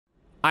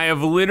I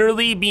have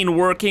literally been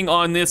working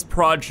on this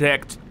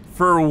project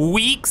for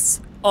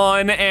weeks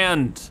on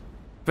end.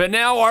 But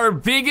now our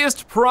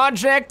biggest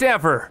project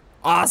ever,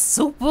 a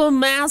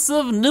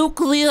supermassive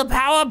nuclear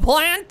power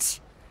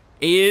plant,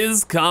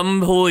 is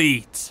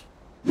complete.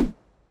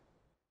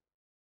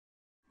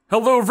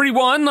 Hello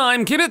everyone,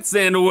 I'm Kibitz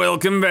and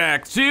welcome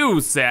back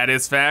to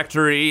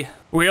Satisfactory,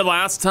 where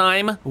last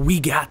time we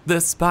got the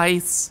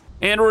spice.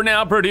 And we're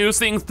now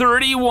producing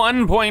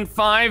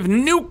 31.5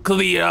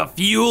 nuclear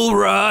fuel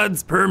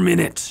rods per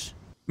minute.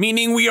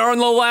 Meaning we are in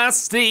the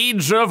last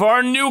stage of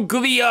our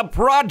nuclear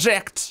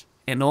project.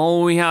 And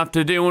all we have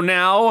to do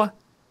now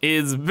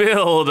is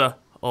build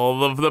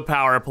all of the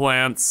power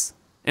plants.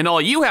 And all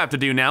you have to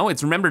do now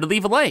is remember to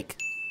leave a like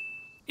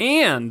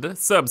and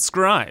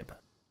subscribe.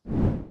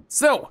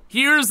 So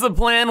here's the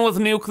plan with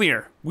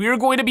nuclear. We're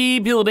going to be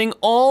building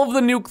all of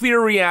the nuclear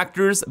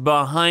reactors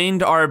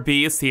behind our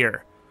base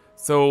here.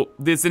 So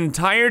this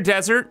entire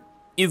desert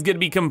is gonna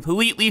be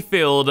completely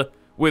filled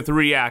with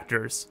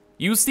reactors.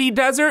 You see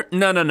desert?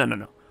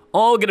 No.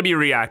 All gonna be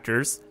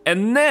reactors.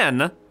 And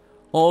then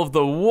all of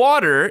the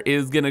water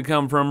is gonna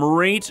come from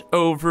right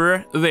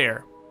over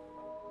there.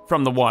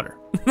 From the water.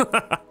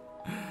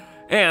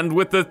 And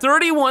with the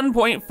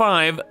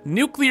 31.5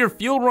 nuclear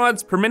fuel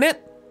rods per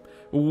minute,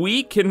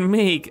 we can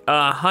make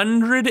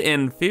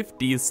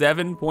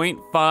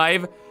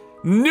 157.5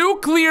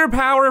 nuclear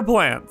power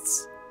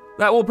plants.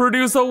 That will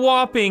produce a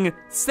whopping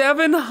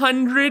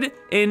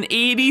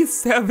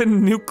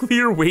 787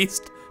 nuclear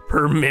waste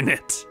per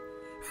minute.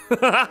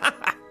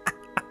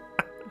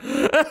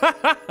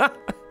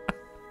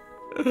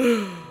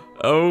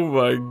 Oh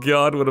my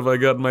God, what have I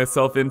gotten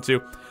myself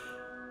into?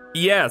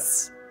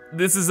 Yes,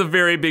 this is a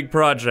very big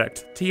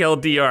project,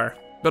 TLDR,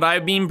 but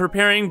I've been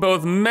preparing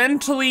both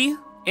mentally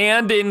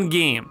and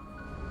in-game.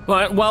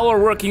 But while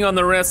we're working on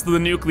the rest of the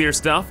nuclear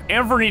stuff,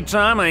 every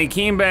time I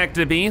came back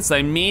to base,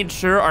 I made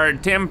sure our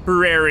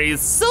temporary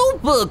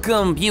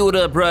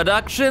supercomputer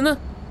production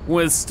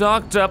was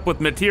stocked up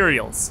with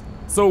materials.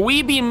 So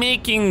we be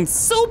making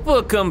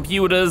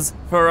supercomputers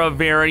for a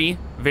very,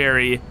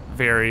 very,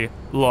 very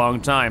long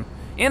time.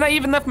 And I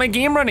even left my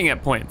game running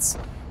at points.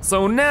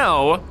 So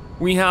now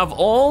we have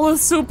all the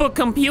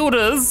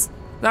supercomputers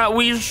that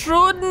we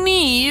should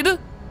need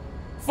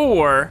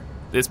for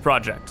this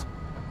project.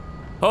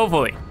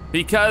 Hopefully,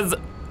 because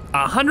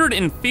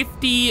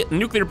 150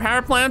 nuclear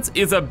power plants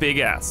is a big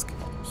ask.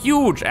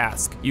 Huge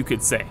ask, you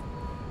could say.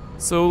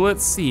 So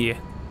let's see.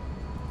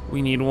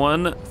 We need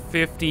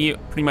 150,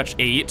 pretty much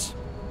 8.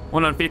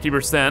 1 on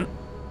 50%.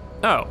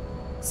 Oh,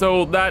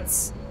 so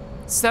that's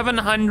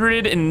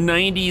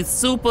 790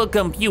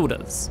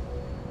 supercomputers.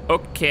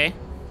 Okay,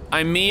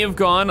 I may have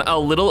gone a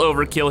little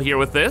overkill here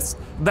with this.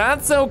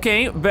 That's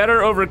okay, better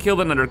overkill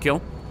than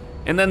underkill.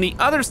 And then the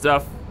other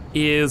stuff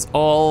is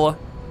all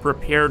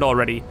prepared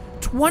already.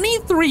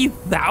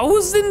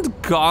 23,000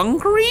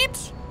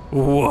 concrete?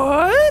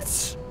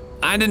 What?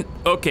 I didn't,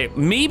 okay,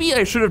 maybe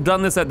I should have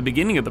done this at the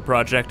beginning of the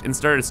project and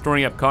started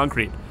storing up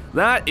concrete.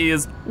 That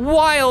is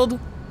wild,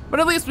 but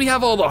at least we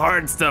have all the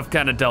hard stuff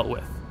kind of dealt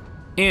with.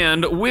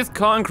 And with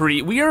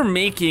concrete, we are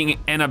making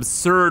an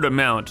absurd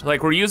amount.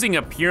 Like we're using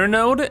a pier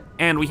node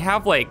and we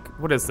have like,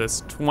 what is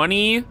this,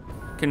 20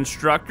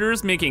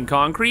 constructors making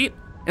concrete?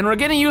 And we're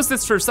gonna use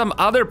this for some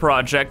other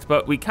project,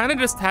 but we kind of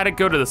just had it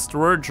go to the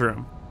storage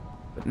room.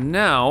 But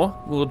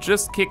now, we'll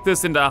just kick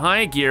this into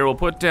high gear. We'll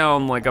put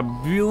down like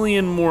 1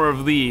 billion more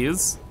of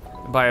these.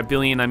 By 1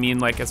 billion, I mean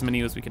like as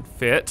many as we can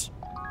fit.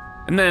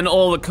 And then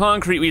all the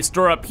concrete we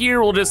store up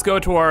here will just go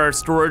to our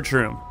storage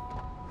room.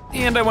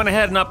 And I went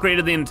ahead and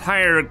upgraded the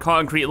entire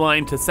concrete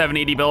line to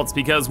 780 belts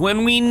because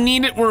when we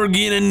need it, we're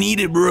gonna need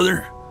it,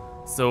 brother.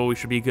 So we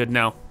should be good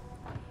now.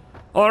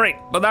 All right,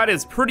 but that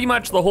is pretty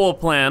much the whole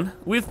plan.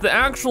 With the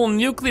actual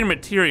nuclear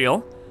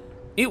material,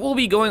 it will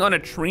be going on a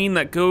train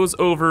that goes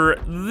over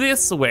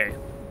this way.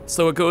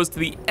 So it goes to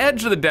the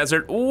edge of the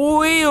desert,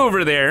 way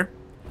over there,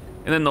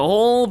 and then the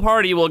whole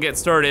party will get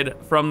started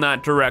from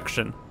that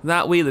direction.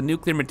 That way the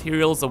nuclear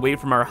material is away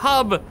from our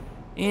hub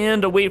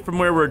and away from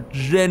where we're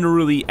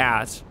generally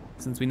at,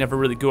 since we never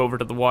really go over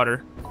to the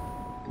water.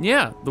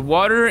 Yeah, the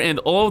water and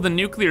all of the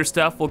nuclear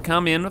stuff will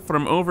come in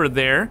from over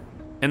there,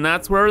 and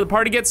that's where the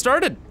party gets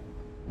started.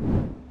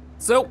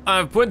 So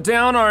I've put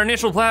down our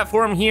initial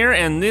platform here,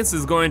 and this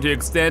is going to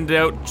extend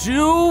out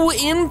to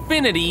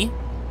infinity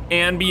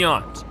and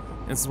beyond.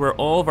 This is where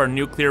all of our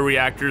nuclear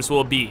reactors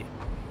will be.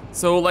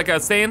 So like I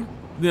was saying,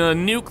 the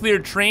nuclear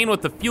train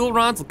with the fuel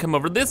rods will come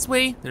over this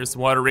way. There's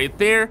water right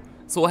there.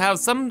 So we'll have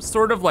some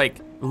sort of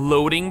like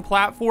loading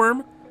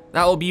platform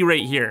that will be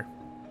right here.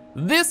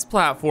 This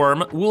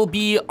platform will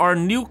be our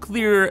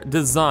nuclear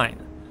design.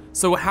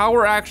 So how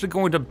we're actually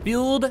going to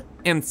build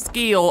and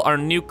scale our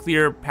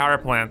nuclear power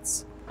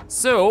plants.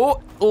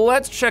 So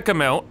let's check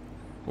them out.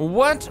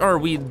 What are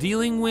we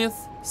dealing with,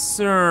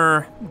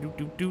 sir?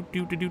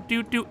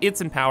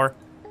 It's in power.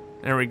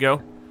 There we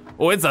go.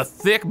 Oh, it's a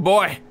thick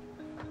boy.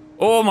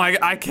 Oh my,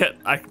 I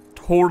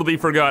totally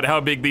forgot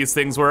how big these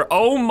things were.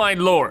 Oh my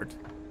Lord.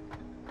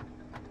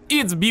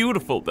 It's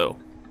beautiful though.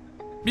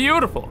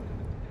 Beautiful.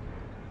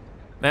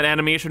 That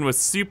animation was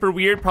super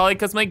weird, probably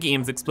because my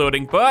game's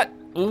exploding, but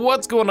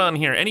what's going on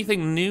here?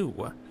 Anything new?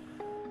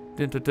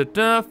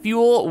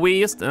 Fuel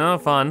waste,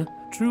 fun.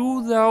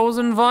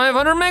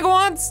 2,500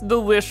 megawatts,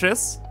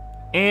 delicious.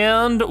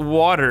 And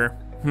water.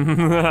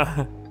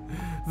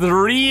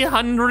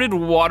 300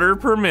 water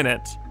per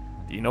minute.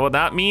 Do you know what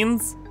that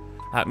means?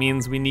 That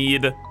means we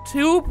need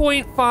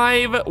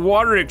 2.5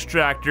 water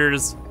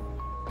extractors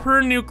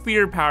per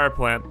nuclear power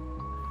plant.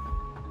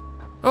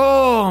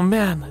 Oh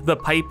man, the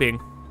piping.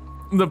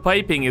 The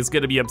piping is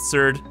gonna be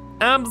absurd.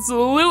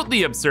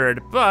 Absolutely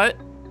absurd, but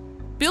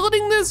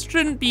building this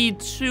shouldn't be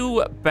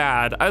too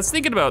bad. I was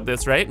thinking about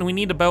this, right? And we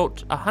need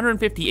about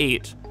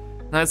 158.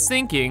 And I was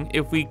thinking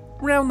if we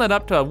round that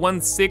up to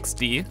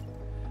 160,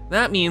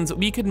 that means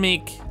we could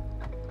make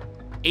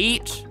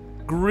 8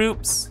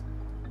 groups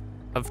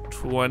of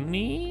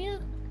 20,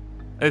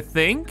 I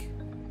think?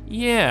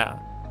 Yeah,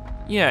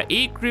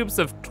 8 groups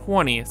of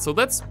 20. So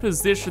let's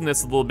position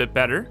this a little bit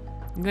better.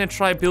 I'm gonna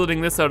try building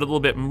this out a little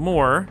bit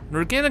more.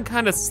 We're gonna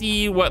kind of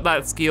see what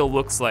that scale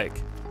looks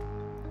like.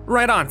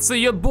 Right on, so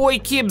your boy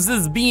Kibitz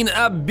has been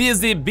a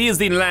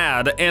busy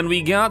lad, and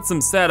we got some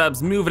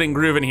setups moving and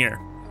grooving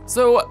here.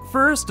 So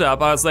first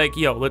up, I was like,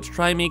 yo, let's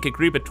try and make a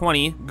group of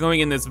 20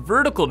 going in this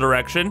vertical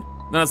direction.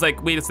 Then I was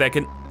like, wait a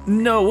second,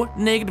 no,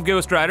 negative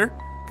Ghost Rider,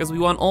 because we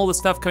want all the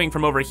stuff coming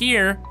from over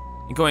here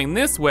and going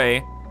this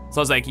way. So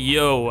I was like,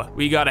 yo,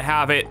 we gotta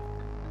have it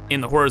in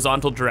the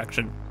horizontal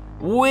direction.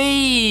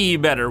 Way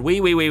better,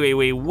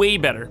 way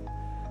better.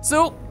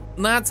 So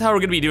that's how we're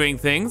gonna be doing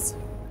things.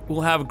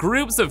 We'll have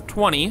groups of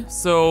 20,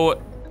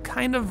 so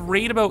kind of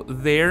right about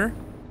there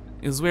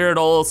is where it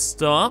all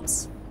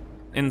stops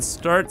and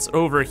starts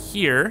over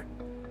here.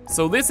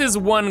 So this is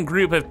one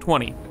group of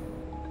 20,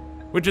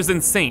 which is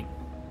insane.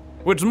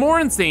 What's more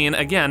insane,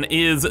 again,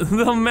 is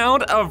the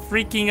amount of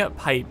freaking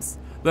pipes.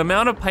 The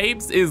amount of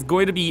pipes is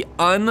going to be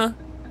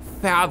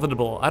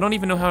unfathomable. I don't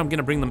even know how I'm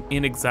gonna bring them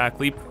in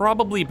exactly,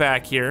 probably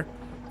back here,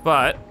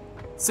 but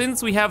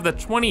since we have the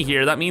 20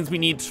 here, that means we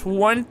need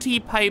 20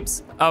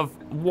 pipes of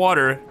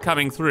water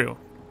coming through.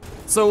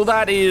 So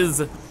that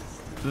is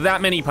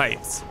that many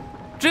pipes,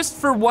 just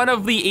for one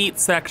of the 8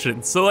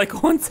 sections. So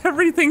like once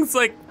everything's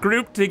like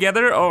grouped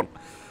together,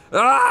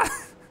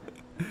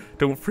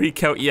 don't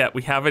freak out yet,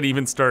 we haven't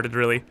even started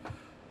really.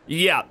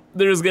 Yeah,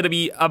 there's gonna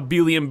be a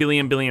billion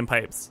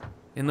pipes.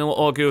 And then we'll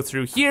all go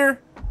through here,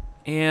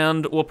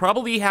 and we'll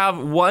probably have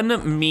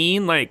one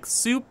main like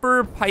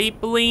super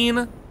pipe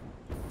lane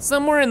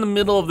somewhere in the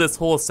middle of this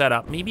whole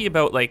setup, maybe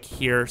about like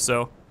here,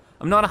 so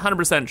I'm not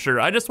 100%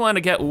 sure. I just want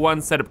to get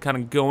one setup kind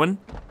of going,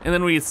 and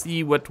then we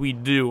see what we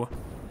do.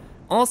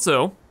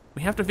 Also,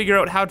 we have to figure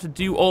out how to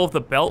do all of the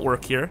belt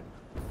work here.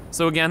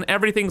 So again,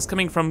 everything's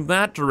coming from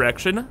that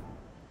direction,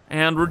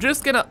 and we're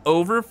just gonna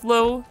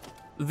overflow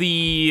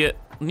the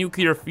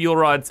nuclear fuel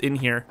rods in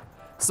here.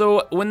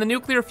 So when the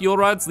nuclear fuel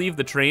rods leave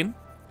the train,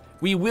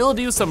 we will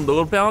do some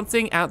load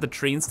balancing at the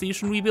train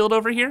station we build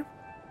over here.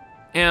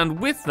 And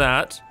with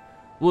that,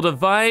 we'll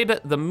divide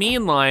the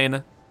main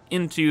line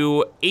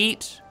into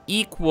 8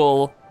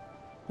 equal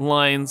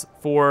lines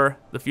for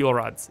the fuel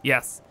rods.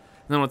 Yes.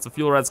 And then once the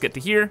fuel rods get to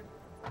here,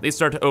 they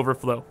start to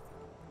overflow.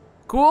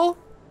 Cool?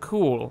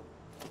 Cool.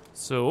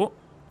 So,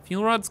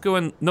 fuel rods go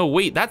in, no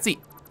wait, that's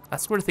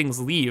where things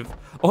leave.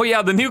 Oh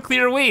yeah, the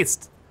nuclear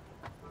waste.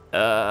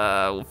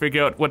 We'll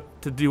figure out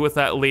what to do with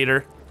that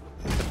later.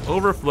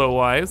 Overflow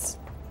wise,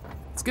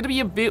 it's gonna be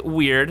a bit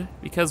weird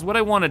because what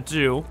I wanna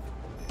do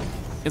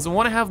is I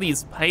wanna have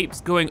these pipes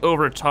going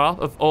over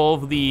top of all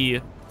of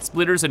the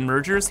splitters and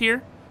mergers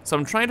here. So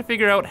I'm trying to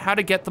figure out how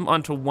to get them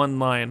onto one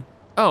line.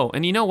 Oh,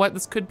 and you know what?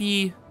 This could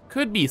be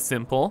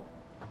simple.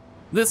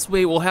 This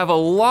way we'll have a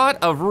lot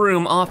of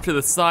room off to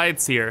the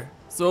sides here.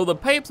 So the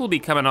pipes will be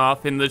coming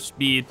off and they'll just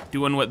be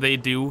doing what they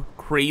do,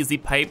 crazy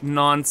pipe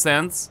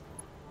nonsense.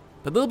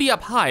 But they'll be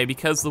up high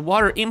because the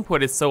water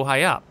input is so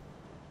high up.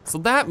 So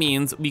that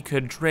means we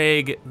could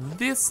drag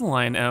this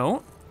line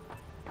out,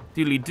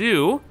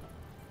 doodly-doo,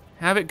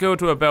 have it go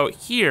to about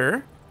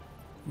here.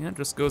 Yeah, it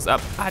just goes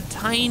up a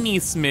tiny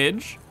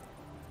smidge,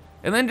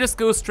 and then just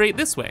go straight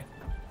this way.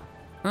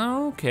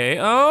 Okay,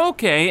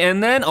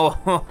 and then,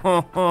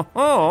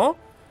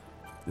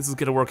 this is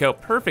gonna work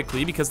out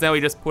perfectly because now we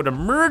just put a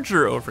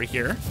merger over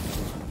here,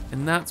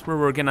 and that's where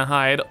we're gonna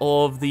hide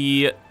all of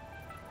the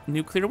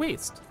nuclear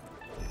waste.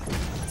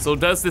 So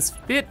does this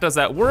fit? Does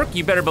that work?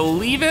 You better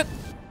believe it.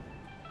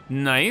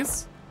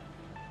 Nice.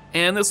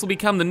 And this will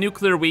become the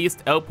nuclear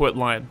waste output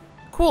line.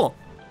 Cool.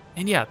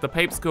 And yeah, the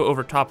pipes go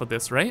over top of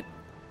this, right?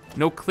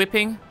 No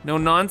clipping, no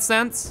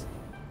nonsense.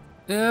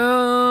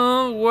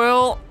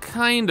 Well,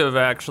 kind of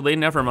actually,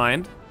 never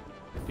mind.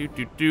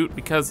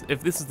 Because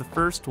if this is the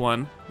first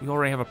one, you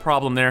already have a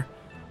problem there.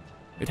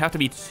 It'd have to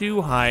be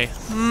too high.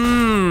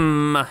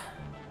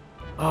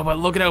 Oh, but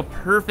look at how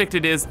perfect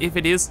it is if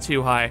it is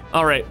too high.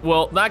 All right,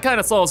 well, that kind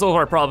of solves all of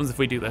our problems if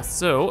we do this.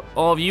 So,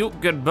 all of you,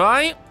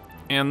 goodbye.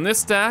 And this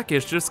stack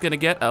is just gonna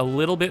get a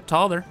little bit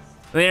taller.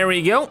 There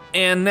we go,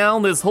 and now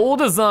this whole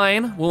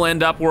design will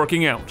end up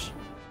working out.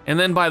 And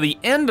then by the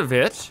end of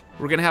it,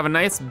 we're gonna have a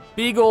nice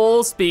big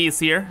old space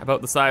here,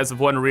 about the size of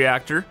one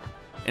reactor.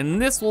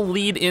 And this will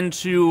lead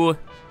into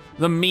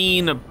the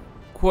main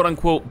quote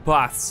unquote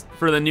bus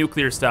for the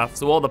nuclear stuff.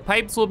 So all the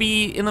pipes will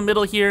be in the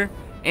middle here,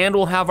 and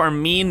we'll have our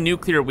main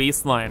nuclear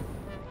waste line,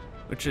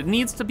 which it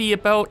needs to be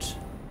about,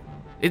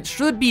 it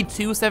should be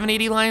 2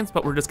 780 lines,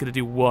 but we're just gonna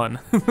do 1.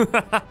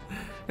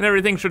 And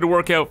everything should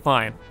work out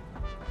fine.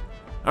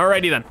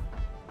 Alrighty then.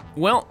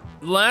 Well,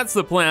 that's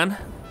the plan.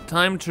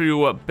 Time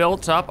to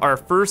belt up our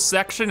first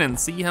section and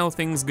see how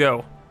things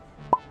go.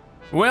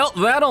 Well,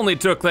 that only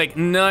took like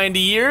 90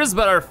 years,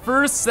 but our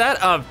first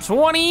set of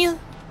 20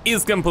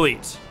 is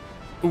complete.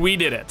 We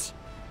did it.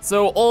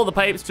 So all the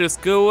pipes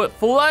just go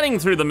flooding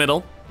through the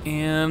middle,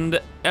 and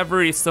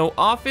every so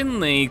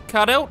often they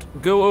cut out,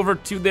 go over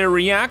to their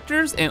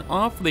reactors, and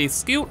off they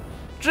scoot,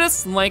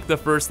 just like the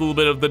first little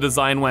bit of the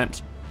design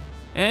went.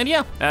 And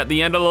yeah, at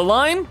the end of the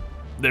line,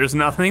 there's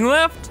nothing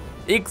left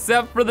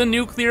except for the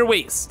nuclear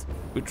waste,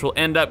 which will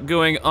end up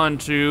going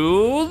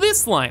onto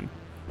this line,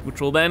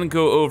 which will then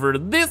go over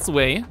this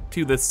way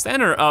to the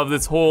center of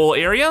this whole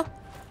area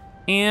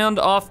and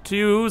off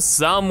to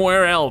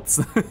somewhere else.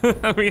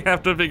 We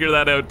have to figure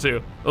that out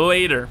too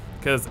later,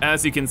 because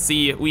as you can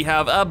see, we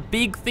have a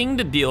big thing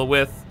to deal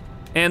with,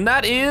 and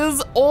that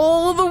is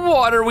all the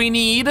water we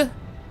need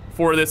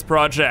for this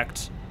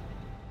project.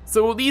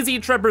 So these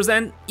each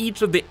represent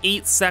each of the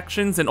 8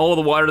 sections and all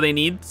the water they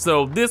need.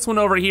 So this one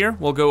over here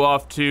will go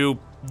off to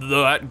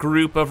that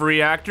group of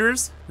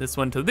reactors, this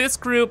one to this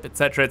group,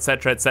 etc,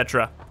 etc,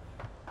 etc.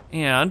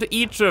 And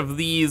each of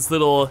these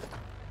little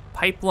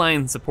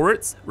pipeline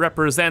supports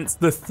represents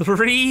the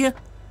three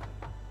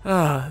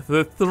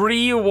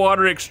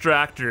water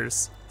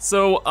extractors.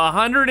 So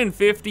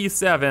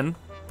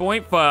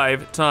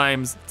 157.5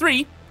 times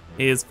 3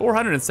 is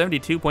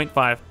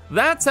 472.5.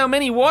 That's how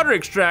many water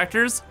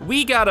extractors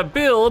we gotta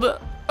build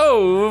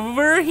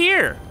over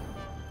here.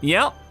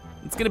 Yep,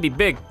 it's gonna be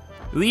big.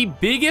 The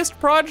biggest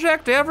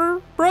project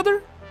ever,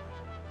 brother?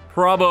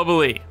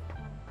 Probably.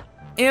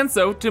 And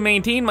so, to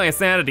maintain my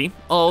sanity,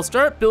 I'll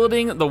start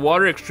building the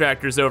water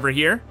extractors over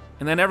here,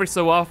 and then every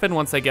so often,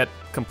 once I get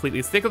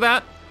completely sick of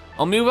that,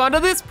 I'll move on to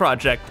this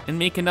project and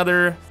make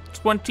another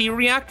 20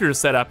 reactors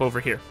set up over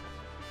here.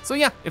 So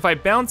yeah, if I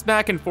bounce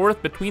back and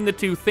forth between the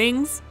two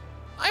things,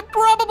 I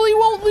probably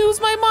won't lose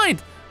my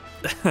mind.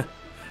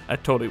 I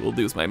totally will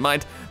lose my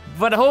mind,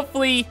 but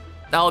hopefully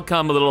that'll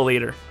come a little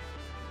later.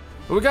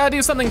 But we gotta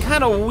do something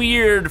kind of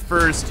weird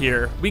first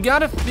here. We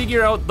gotta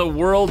figure out the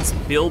world's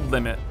build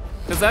limit.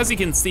 Because as you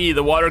can see,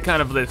 the water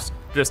kind of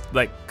just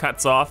like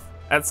cuts off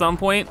at some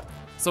point.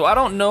 So I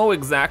don't know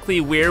exactly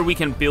where we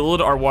can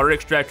build our water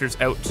extractors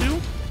out to.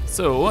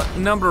 So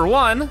number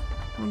 1,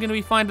 I'm gonna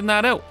be finding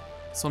that out.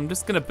 So I'm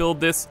just gonna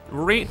build this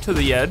right to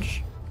the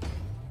edge.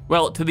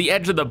 Well, to the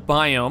edge of the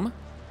biome.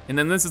 And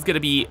then this is gonna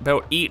be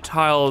about 8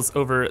 tiles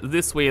over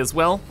this way as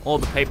well. All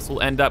the pipes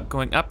will end up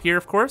going up here,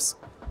 of course.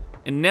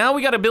 And now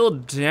we gotta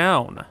build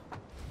down.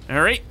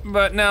 All right,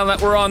 but now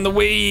that we're on the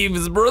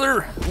waves,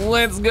 brother,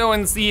 let's go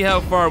and see how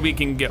far we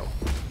can go.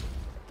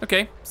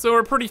 Okay, so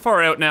we're pretty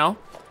far out now.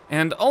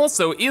 And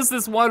also, is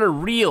this water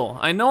real?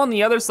 I know on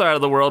the other side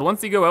of the world,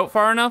 once you go out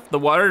far enough, the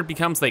water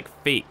becomes like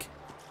fake.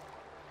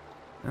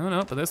 I don't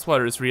know, but this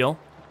water is real.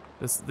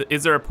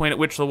 Is there a point at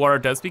which the water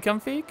does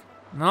become fake?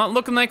 Not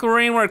looking like we're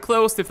anywhere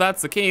close if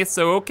that's the case,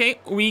 so okay,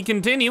 we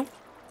continue.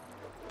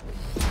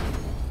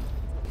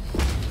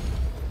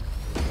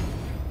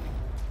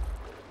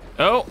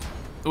 Oh,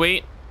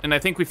 wait, and I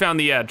think we found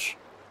the edge.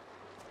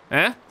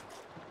 Eh?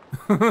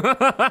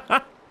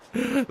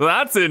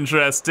 That's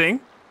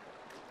interesting.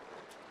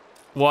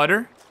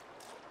 Water?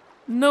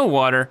 No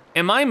water.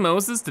 Am I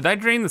Moses? Did I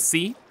drain the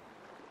sea?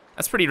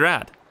 That's pretty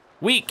rad.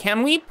 Wait,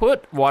 can we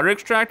put water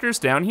extractors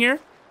down here?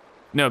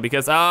 No,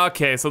 because,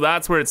 okay, so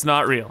that's where it's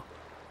not real.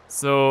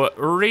 So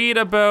right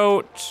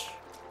about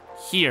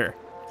here,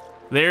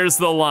 there's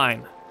the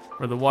line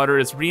where the water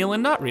is real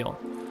and not real.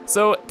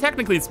 So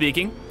technically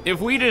speaking,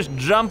 if we just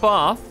jump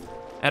off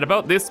at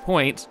about this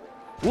point,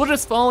 we'll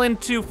just fall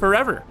into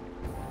forever.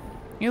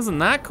 Isn't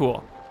that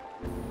cool?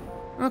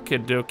 Okay,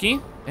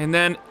 dokie. And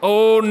then,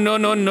 oh no,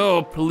 no,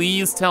 no,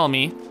 please tell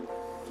me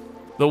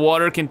the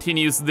water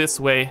continues this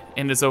way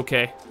and is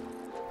okay.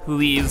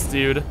 Please,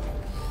 dude.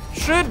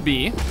 Should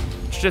be.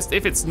 It's just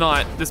if it's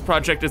not, this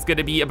project is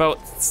gonna be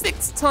about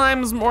 6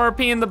 times more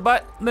pain in the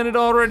butt than it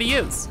already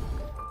is.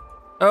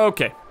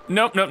 Okay,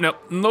 nope, nope, nope.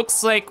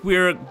 Looks like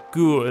we're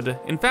good.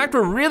 In fact,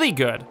 we're really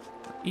good.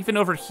 Even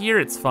over here,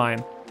 it's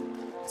fine.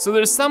 So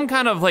there's some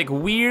kind of like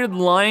weird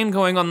line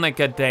going on like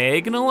a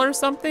diagonal or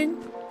something.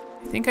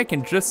 I think I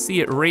can just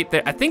see it right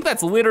there. I think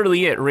that's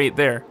literally it right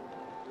there.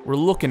 We're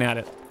looking at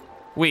it.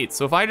 Wait,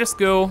 so if I just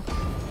go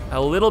a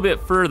little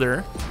bit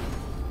further.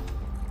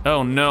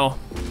 Oh no,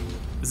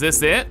 is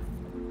this it?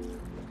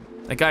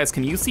 Like guys,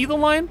 can you see the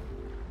line?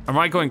 Or am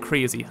I going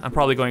crazy? I'm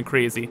probably going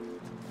crazy.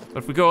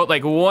 But if we go out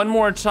like 1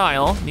 more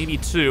tile, maybe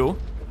 2,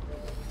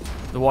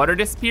 the water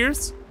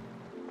disappears?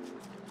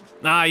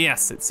 Ah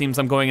yes, it seems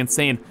I'm going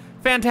insane.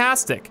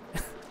 Fantastic.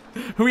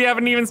 We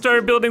haven't even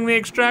started building the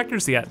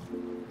extractors yet.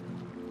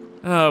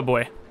 Oh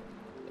boy.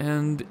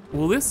 And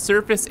will this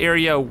surface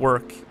area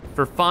work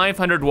for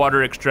 500 water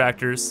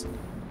extractors?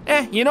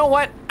 You know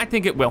what? I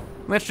think it will.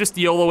 Let's just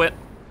YOLO it.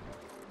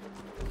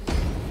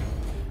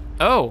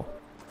 Oh,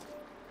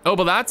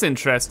 but that's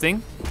interesting.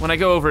 When I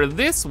go over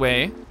this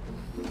way,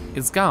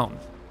 it's gone.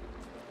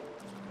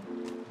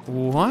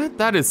 What?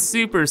 That is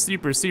super,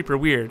 super, super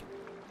weird.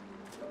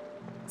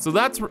 So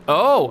that's,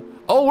 oh,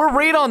 we're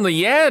right on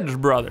the edge,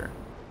 brother.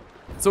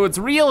 So it's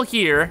real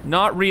here,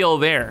 not real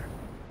there.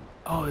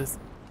 Oh,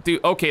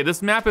 dude, okay,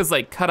 this map is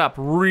like cut up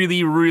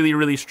really, really,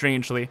 really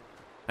strangely.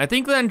 I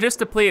think then just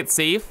to play it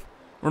safe,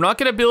 we're not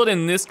gonna build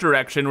in this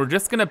direction, we're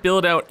just gonna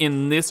build out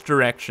in this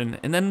direction,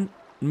 and then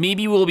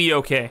maybe we'll be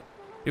okay.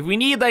 If we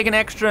need like an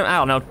extra, I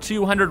don't know,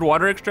 200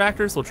 water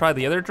extractors, we'll try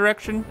the other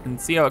direction and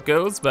see how it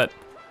goes, but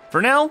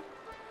for now,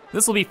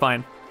 this will be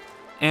fine.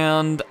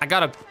 And I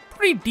got a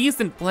pretty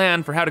decent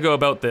plan for how to go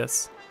about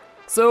this.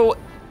 So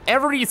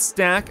every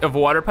stack of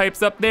water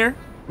pipes up there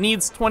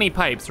needs 20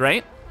 pipes,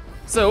 right?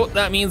 So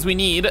that means we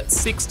need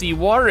 60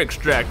 water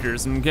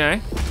extractors,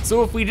 okay?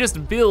 So if we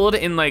just build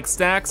in like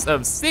stacks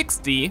of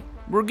 60,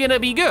 we're gonna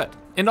be good.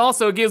 And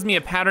also it gives me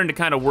a pattern to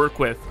kind of work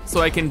with, so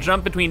I can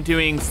jump between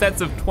doing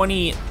sets of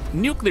 20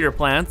 nuclear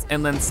plants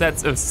and then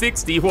sets of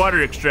 60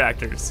 water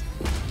extractors.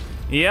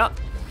 Yeah,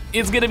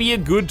 it's gonna be a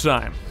good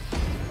time.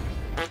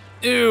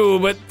 Ew,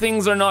 but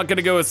things are not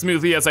gonna go as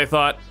smoothly as I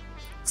thought.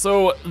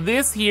 So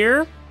this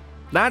here,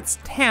 that's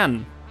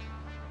 10.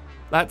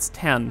 That's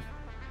 10.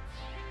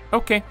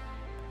 Okay.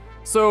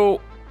 So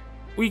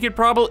we could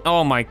probably,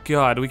 oh my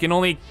God, we can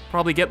only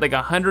probably get like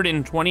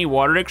 120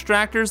 water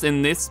extractors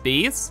in this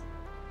space.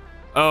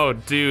 Oh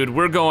dude,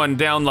 we're going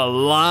down the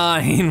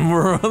line,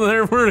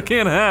 brother. We're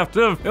gonna have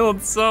to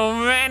build so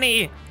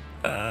many.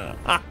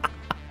 They're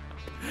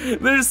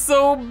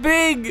so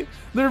big.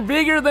 They're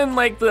bigger than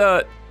like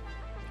the,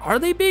 are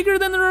they bigger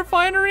than the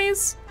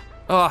refineries?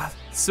 Oh,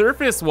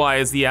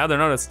 surface-wise, yeah, they're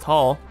not as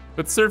tall.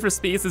 But surface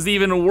space is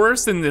even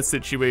worse in this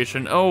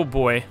situation, oh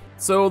boy.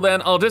 So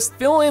then I'll just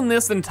fill in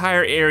this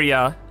entire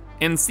area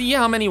and see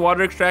how many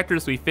water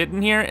extractors we fit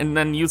in here, and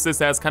then use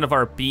this as kind of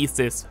our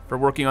basis for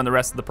working on the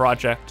rest of the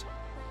project.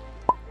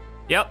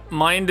 Yep,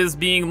 mind is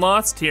being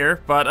lost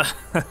here, but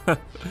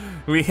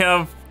we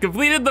have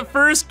completed the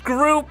first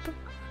group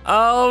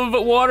of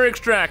water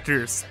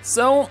extractors.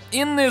 So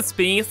in this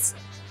space,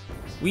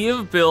 we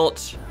have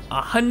built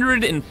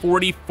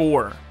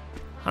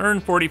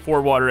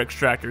 144 water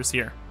extractors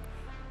here.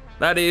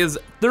 That is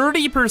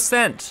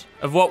 30%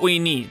 of what we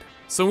need.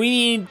 So we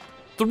need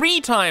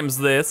 3 times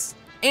this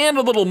and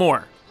a little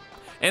more.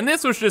 And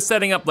this was just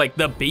setting up like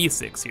the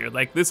basics here.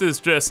 Like this is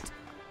just,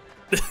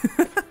 this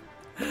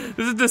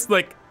is just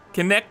like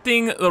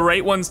connecting the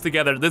right ones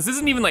together. This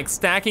isn't even like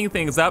stacking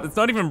things up. It's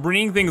not even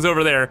bringing things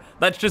over there.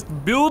 That's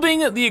just building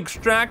the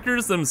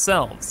extractors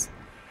themselves.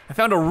 I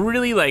found a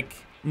really like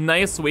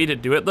nice way to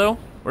do it though,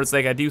 where it's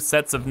like I do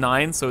sets of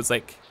 9, so it's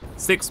like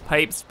 6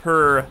 pipes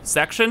per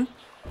section.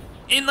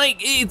 And like,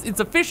 it's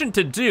efficient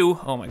to do.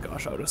 Oh my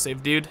gosh,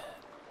 autosave, dude.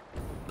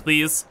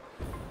 Please.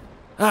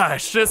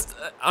 It's just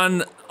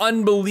an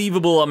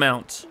unbelievable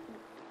amount.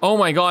 Oh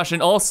my gosh,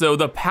 and also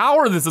the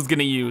power this is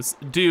gonna use.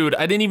 Dude,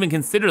 I didn't even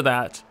consider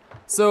that.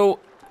 So,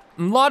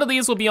 a lot of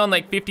these will be on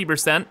like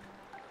 50%.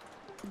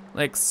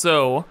 Like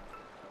so.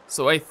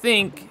 So I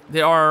think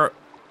there are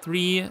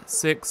 3,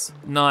 6,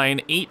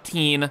 9,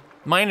 18,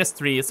 minus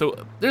 3.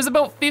 So there's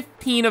about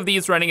 15 of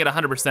these running at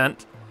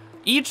 100%.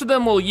 Each of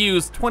them will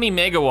use 20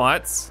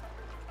 megawatts.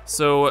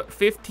 So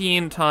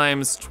 15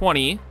 times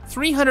 20,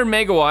 300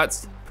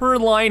 megawatts per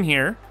line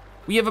here.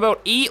 We have about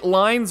 8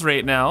 lines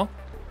right now.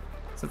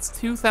 So it's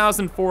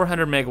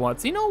 2,400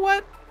 megawatts. You know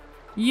what?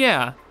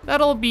 Yeah,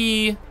 that'll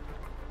be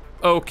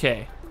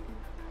okay.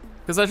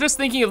 Because I was just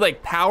thinking of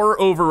like power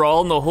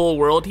overall in the whole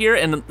world here,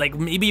 and like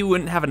maybe we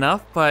wouldn't have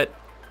enough, but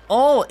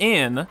all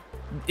in,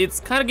 it's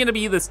kind of gonna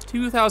be this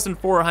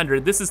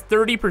 2,400. This is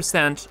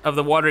 30% of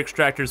the water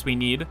extractors we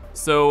need.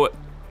 So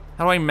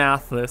how do I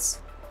math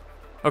this?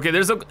 Okay,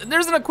 there's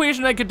an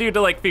equation I could do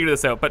to like figure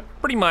this out, but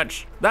pretty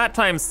much that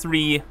times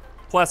 3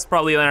 plus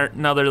probably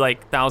another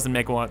like 1,000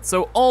 megawatts.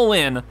 So all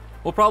in,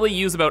 we'll probably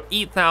use about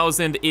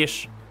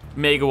 8,000-ish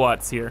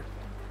megawatts here.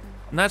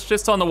 And that's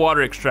just on the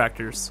water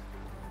extractors.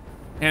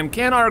 And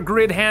can our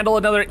grid handle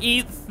another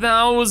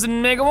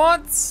 8,000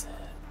 megawatts?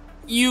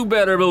 You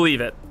better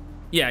believe it.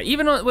 Yeah,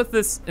 even with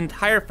this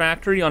entire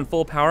factory on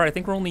full power, I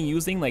think we're only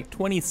using like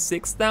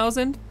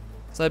 26,000.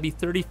 So that'd be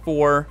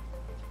 34.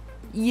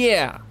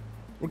 Yeah,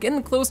 we're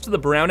getting close to the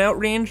brownout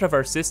range of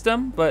our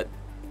system, but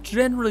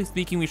generally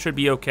speaking, we should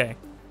be okay.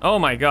 Oh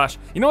my gosh,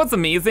 you know what's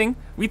amazing?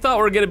 We thought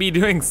we were gonna be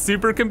doing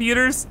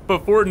supercomputers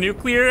before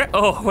nuclear.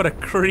 Oh, what a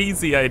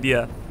crazy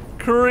idea.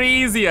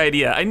 Crazy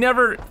idea. I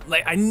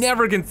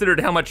never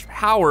considered how much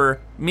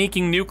power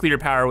making nuclear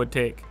power would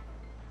take.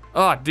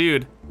 Oh,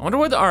 dude, I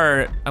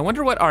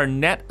wonder what our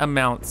net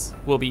amounts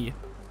will be.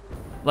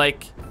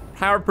 Like,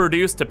 power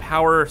produced to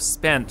power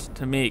spent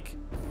to make.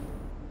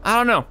 I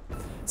don't know.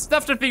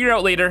 Stuff to figure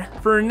out later.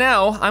 For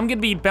now, I'm gonna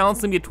be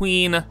bouncing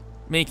between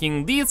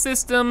making these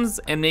systems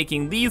and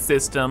making these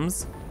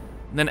systems.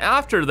 And then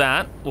after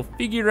that, we'll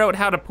figure out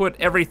how to put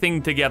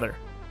everything together.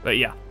 But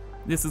yeah,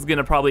 this is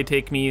gonna probably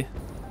take me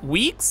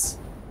weeks?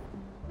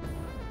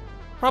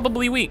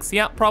 Probably weeks,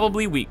 yeah,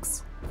 probably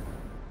weeks.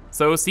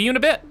 So see you in a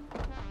bit.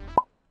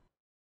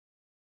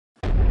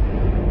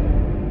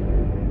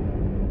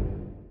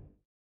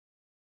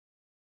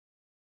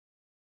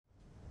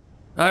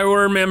 I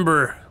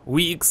remember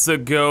weeks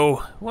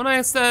ago when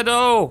I said,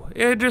 oh,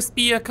 it'd just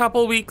be a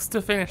couple weeks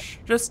to finish.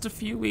 Just a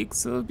few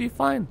weeks, it would be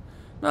fine.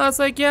 No, it's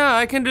like, yeah,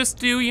 I can just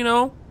do,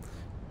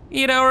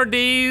 8-hour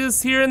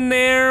days here and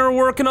there,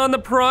 working on the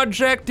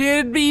project,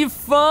 it'd be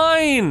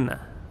fine,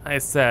 I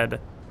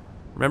said.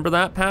 Remember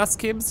that, past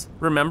Kibs?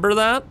 Remember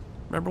that?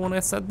 Remember when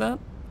I said that?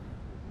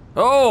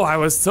 Oh, I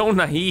was so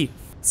naive.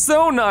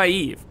 So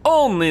naive.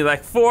 Only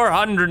like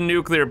 400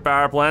 nuclear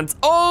power plants,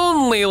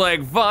 only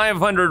like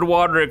 500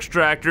 water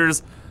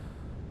extractors.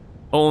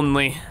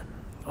 Only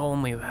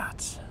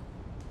that.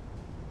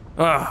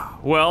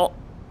 Well,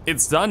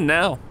 it's done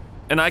now.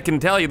 And I can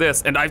tell you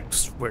this, and I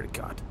swear to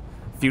God,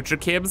 future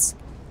Kibs,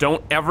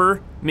 don't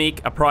ever make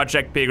a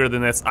project bigger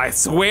than this, I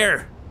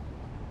swear.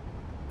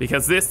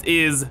 Because this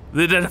is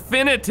the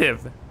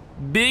definitive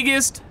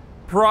biggest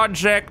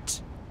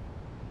project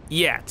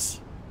yet.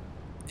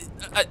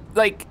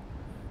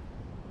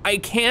 I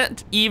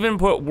can't even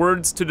put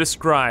words to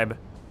describe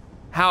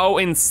how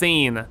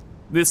insane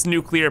this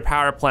nuclear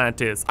power plant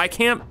is. I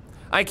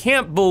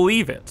can't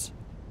believe it.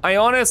 I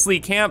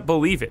honestly can't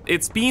believe it.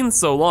 It's been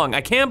so long.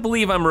 I can't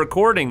believe I'm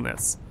recording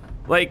this.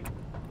 Like,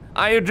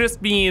 I have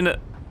just been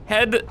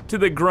head to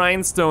the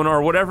grindstone,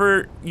 or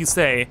whatever you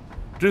say,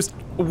 just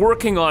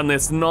working on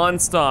this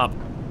nonstop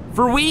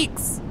for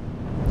weeks.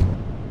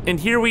 And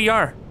here we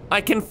are.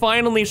 I can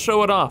finally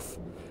show it off.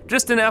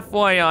 Just an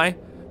FYI,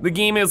 the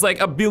game is like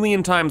 1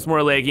 billion times more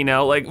laggy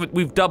now. Like,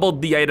 we've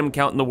doubled the item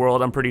count in the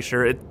world, I'm pretty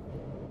sure.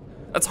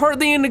 That's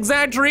hardly an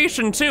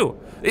exaggeration, too.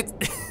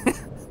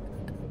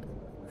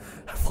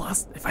 I've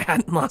lost, if I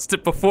hadn't lost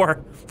it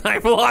before,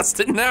 I've lost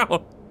it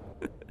now.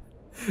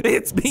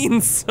 It's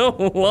been so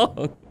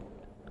long.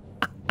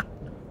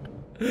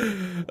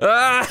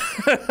 I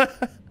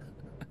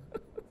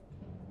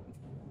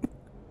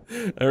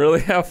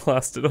really have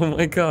lost it, oh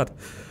my God.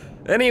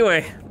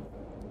 Anyway,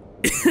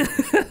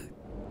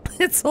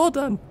 it's all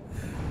done.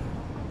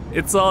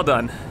 It's all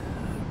done.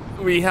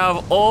 We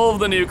have all of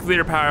the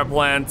nuclear power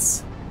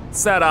plants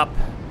set up.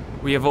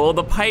 We have all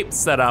the pipes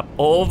set up,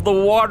 all of the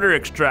water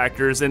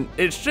extractors, and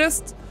it's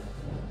just,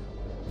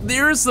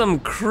 there's some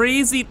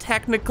crazy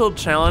technical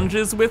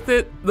challenges with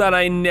it that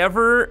I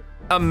never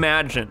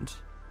imagined.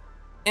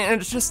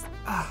 And it's just,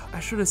 I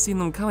should have seen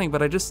them coming,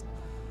 but I don't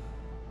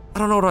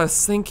know what I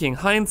was thinking.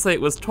 Hindsight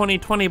was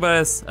 20/20, but I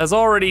was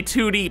already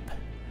too deep.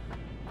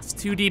 It's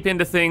too deep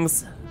into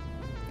things.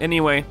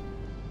 Anyway,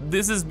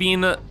 this has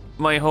been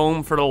my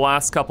home for the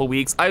last couple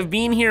weeks. I've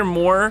been here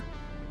more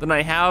than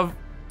I have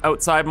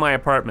outside my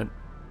apartment.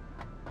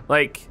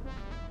 Like,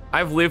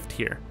 I've lived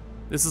here.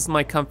 This is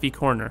my comfy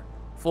corner,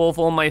 full of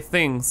all my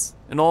things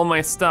and all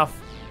my stuff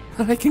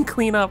that I can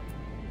clean up.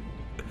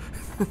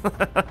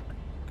 That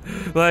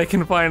I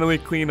can finally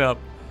clean up.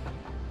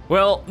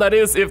 Well, that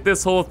is if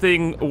this whole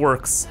thing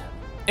works.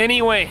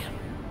 Anyway,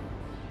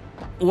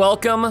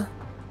 welcome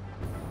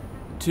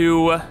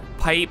to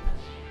Pipe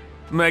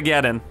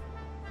Mageddon.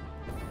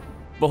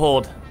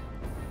 Behold,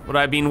 what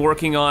I've been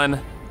working on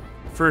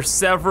for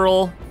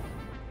several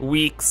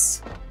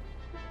weeks.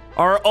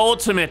 Our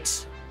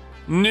ultimate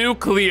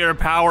nuclear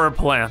power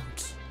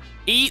plant.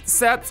 8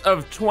 sets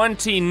of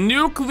 20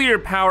 nuclear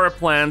power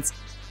plants,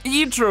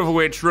 each of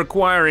which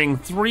requiring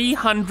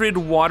 300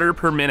 water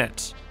per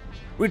minute,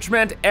 which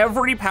meant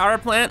every power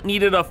plant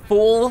needed a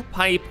full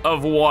pipe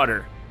of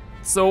water.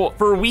 So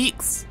for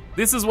weeks,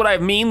 this is what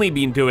I've mainly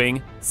been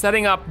doing,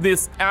 setting up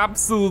this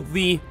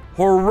absolutely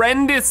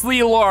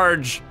horrendously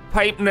large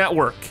pipe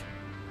network.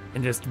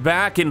 And just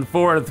back and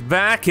forth,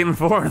 back and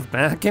forth,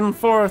 back and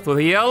forth with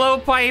a yellow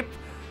pipe,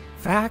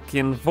 back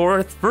and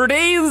forth for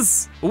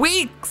days,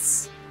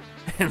 weeks,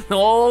 and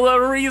all the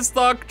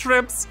restock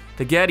trips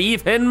to get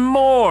even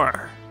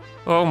more.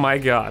 Oh my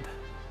God,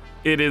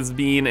 it has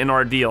been an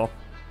ordeal.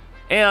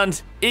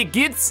 And it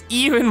gets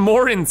even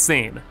more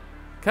insane,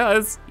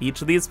 because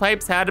each of these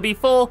pipes had to be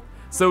full,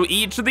 so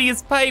each of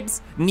these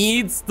pipes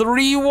needs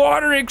 3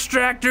 water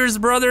extractors,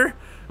 brother.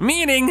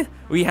 Meaning,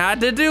 we had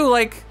to do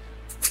like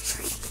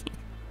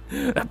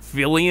 1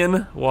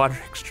 billion water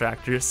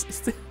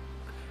extractors.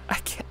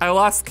 I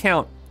lost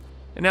count.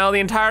 And now the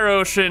entire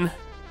ocean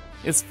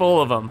is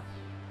full of them.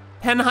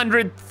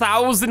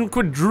 100,000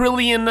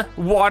 quadrillion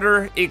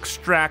water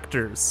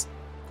extractors.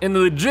 And the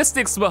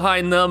logistics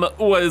behind them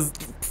was,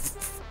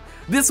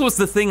 this was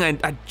the thing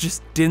I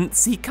just didn't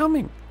see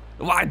coming.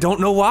 I don't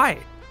know why.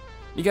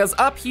 Because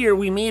up here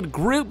we made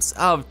groups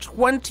of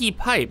 20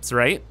 pipes,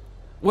 right?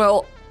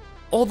 Well,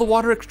 all the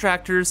water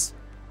extractors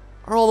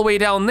are all the way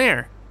down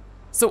there.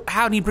 So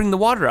how do you bring the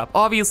water up?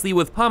 Obviously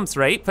with pumps,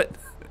 right? But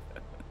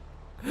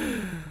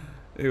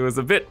it was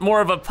a bit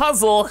more of a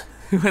puzzle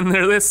when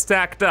they're this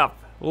stacked up.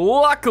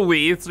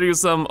 Luckily, through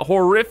some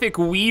horrific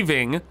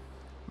weaving,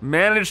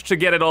 managed to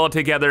get it all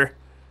together,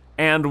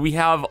 and we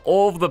have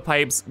all of the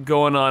pipes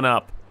going on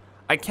up.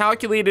 I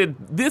calculated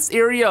this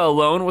area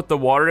alone with the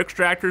water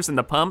extractors and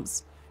the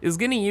pumps is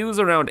gonna use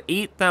around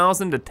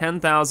 8,000 to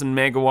 10,000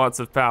 megawatts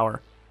of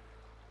power.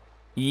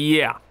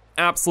 Yeah,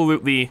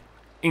 absolutely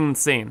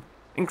insane.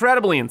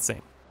 Incredibly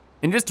insane.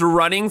 And just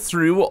running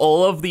through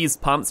all of these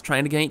pumps,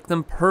 trying to make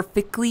them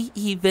perfectly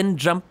even,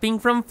 jumping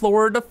from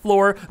floor to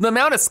floor. The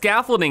amount of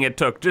scaffolding it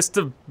took just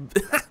to,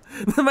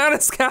 the amount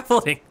of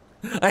scaffolding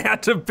I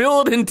had to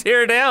build and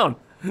tear down.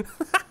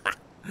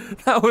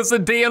 That was a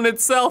day in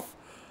itself.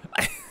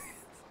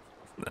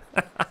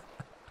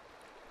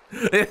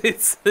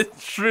 It's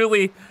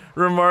truly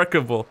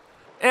remarkable.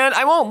 And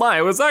I won't lie,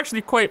 it was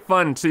actually quite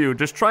fun too,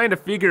 just trying to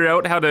figure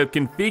out how to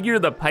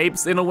configure the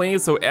pipes in a way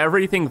so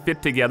everything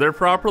fit together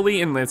properly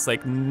in this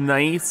like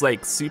nice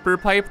like super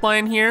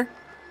pipeline here.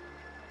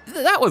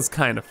 That was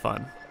kind of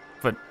fun.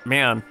 But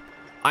man,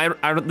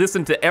 I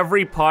listened to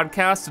every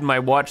podcast in my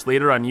watch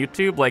later on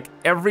YouTube, like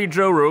every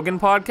Joe Rogan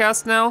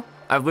podcast now,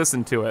 I've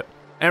listened to it.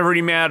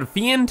 Every Mad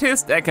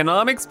Fientist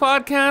Economics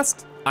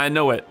podcast, I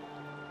know it.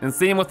 And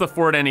same with the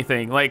Ford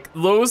Anything. Like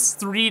those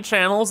 3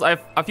 channels, I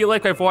feel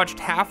like I've watched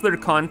half their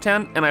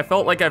content and I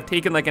felt like I've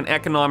taken like an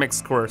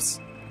economics course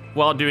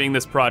while doing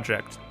this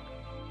project.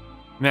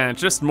 Man,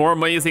 it's just more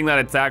amazing that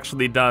it's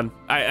actually done.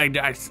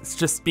 It's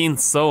just been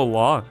so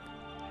long.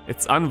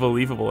 It's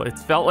unbelievable.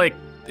 It's felt like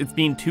it's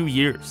been 2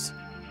 years.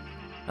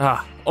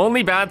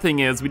 Only bad thing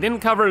is we didn't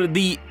cover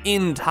the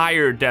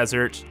entire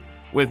desert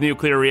with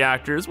nuclear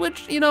reactors,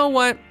 which, you know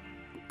what,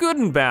 good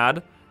and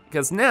bad.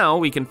 Because now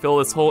we can fill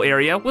this whole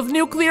area with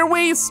nuclear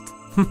waste.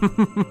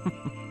 But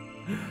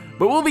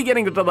we'll be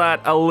getting to that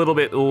a little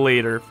bit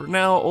later. For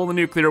now, all the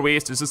nuclear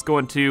waste is just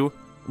going to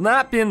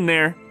that bin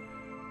there,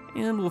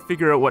 and we'll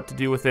figure out what to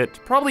do with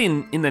it, probably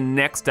in the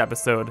next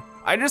episode.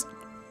 I just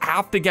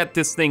have to get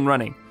this thing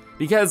running,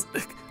 because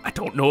I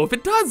don't know if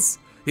it does.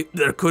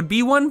 There could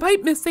be one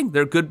pipe missing,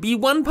 there could be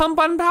one pump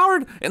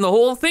unpowered, and the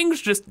whole thing's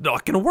just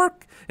not gonna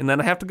work. And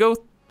then I have to go,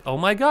 oh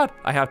my God,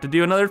 I have to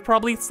do another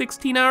probably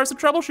 16 hours of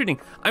troubleshooting.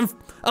 I'm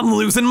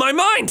losing my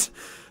mind.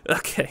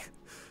 Okay,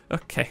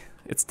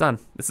 it's done.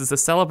 This is a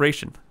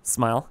celebration.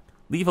 Smile,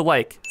 leave a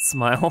like,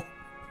 smile.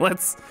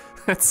 Let's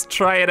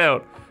try it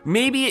out.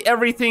 Maybe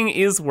everything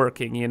is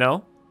working, you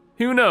know?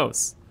 Who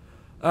knows?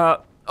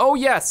 Oh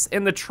yes,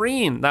 and the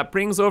train that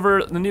brings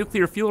over the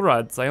nuclear fuel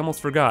rods, I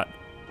almost forgot.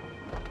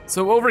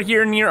 So over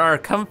here near our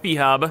comfy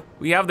hub,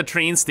 we have the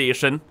train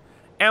station,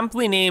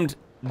 amply named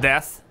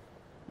Death,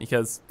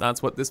 because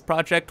that's what this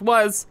project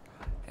was.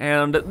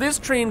 And this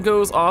train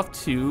goes off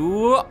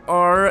to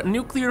our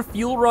nuclear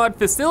fuel rod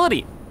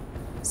facility.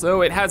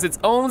 So it has its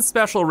own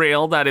special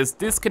rail that is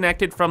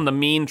disconnected from the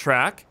main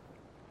track,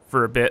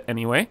 for a bit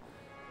anyway.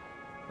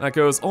 That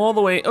goes all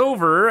the way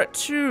over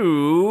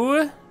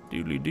to,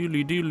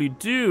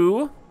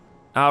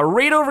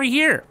 right over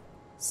here.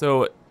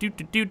 So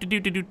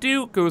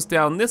goes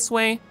down this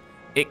way.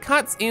 It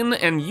cuts in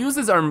and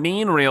uses our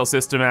main rail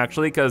system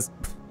actually, because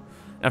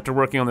after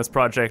working on this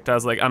project, I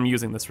was like, I'm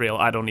using this rail,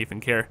 I don't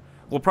even care.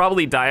 We'll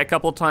probably die a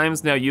couple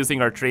times now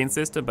using our train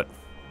system, but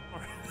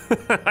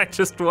I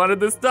just wanted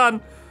this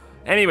done.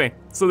 Anyway,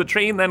 so the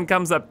train then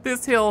comes up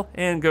this hill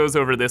and goes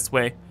over this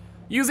way,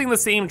 using the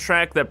same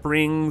track that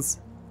brings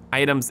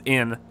items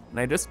in. And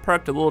I just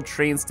parked a little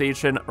train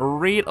station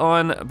right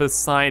on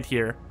beside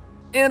here.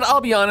 And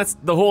I'll be honest,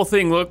 the whole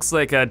thing looks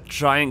like a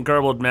giant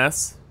garbled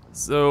mess.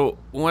 So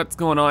what's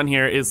going on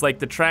here is like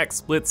the track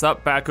splits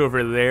up back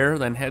over there,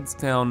 then heads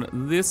down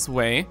this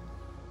way,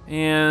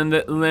 and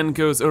then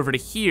goes over to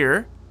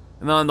here.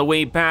 And on the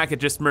way back, it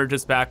just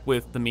merges back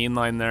with the main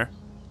line there,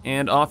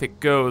 and off it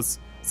goes.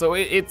 So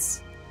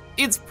it's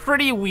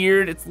pretty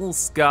weird, it's a little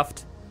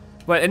scuffed.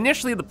 But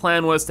initially the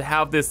plan was to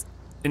have this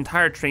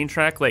entire train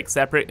track like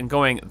separate and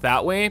going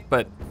that way,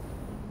 but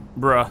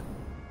bruh.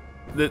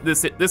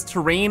 This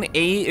terrain,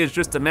 A, is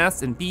just a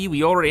mess, and B,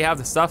 we already have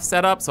the stuff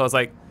set up, so I was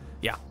like,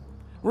 yeah,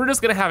 we're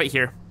just gonna have it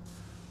here.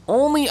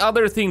 Only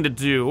other thing to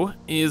do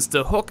is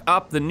to hook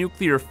up the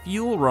nuclear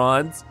fuel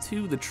rods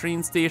to the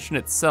train station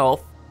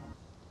itself,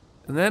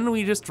 and then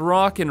we just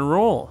rock and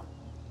roll.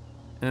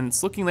 And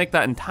it's looking like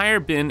that entire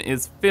bin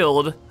is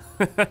filled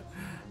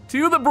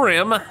to the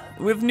brim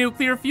with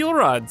nuclear fuel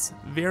rods.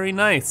 Very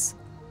nice.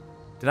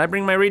 Did I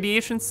bring my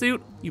radiation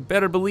suit? You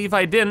better believe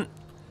I didn't.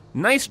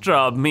 Nice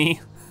job,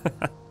 me.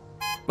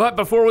 But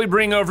before we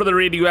bring over the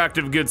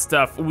radioactive good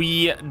stuff,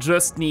 we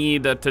just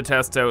need to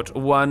test out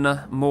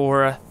one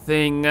more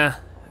thing,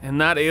 and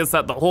that is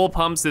that the whole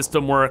pump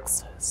system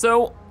works.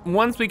 So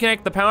once we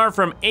connect the power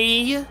from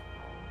A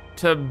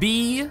to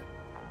B,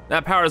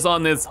 that powers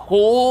on this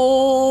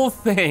whole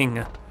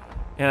thing.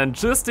 And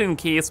just in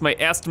case my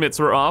estimates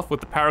were off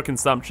with the power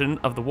consumption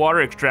of the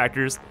water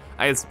extractors,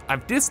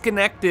 I've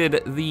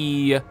disconnected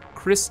the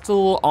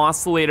crystal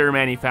oscillator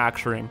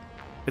manufacturing.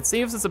 It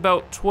saves us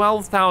about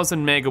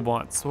 12,000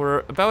 megawatts,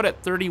 or about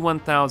at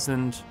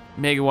 31,000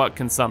 megawatt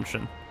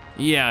consumption.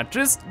 Yeah,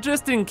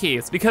 just in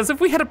case, because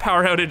if we had a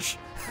power outage,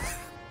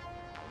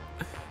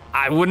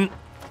 I wouldn't,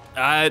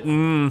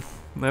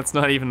 Let's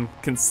not even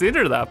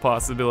consider that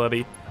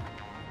possibility.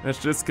 Let's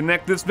just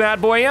connect this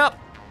bad boy up.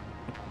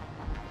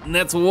 And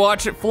let's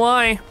watch it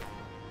fly.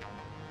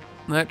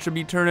 That should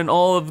be turning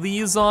all of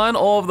these on.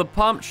 All of the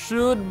pumps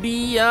should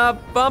be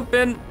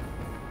bumping.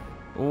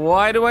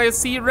 Why do I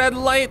see red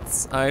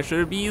lights? I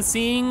should be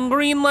seeing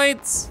green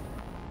lights.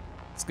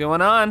 What's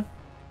going on?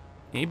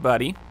 Hey,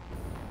 buddy.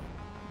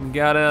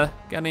 Got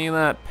any of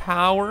that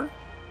power?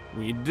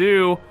 We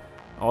do.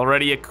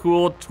 Already a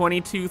cool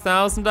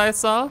 22,000 I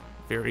saw.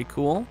 Very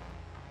cool.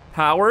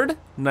 Powered,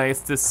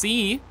 nice to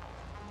see.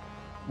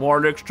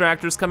 Water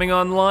extractors coming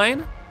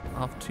online.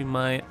 Off to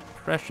my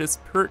precious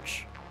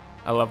perch.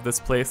 I love this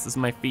place, this is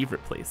my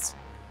favorite place.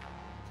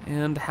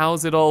 And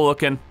how's it all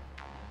looking?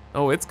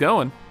 Oh, it's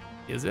going.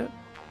 Is it?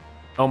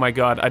 Oh my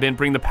God, I didn't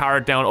bring the power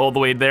down all the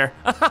way there.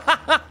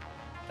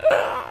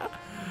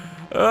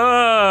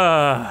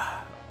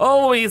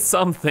 Always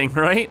something,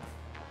 right?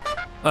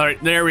 All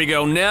right, there we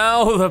go.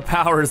 Now the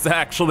power's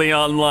actually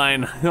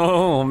online.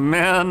 Oh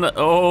man,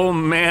 oh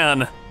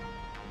man.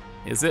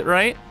 Is it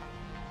right?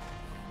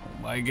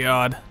 Oh my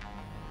God.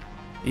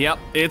 Yep,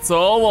 it's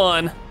all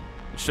on.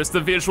 It's just a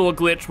visual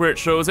glitch where it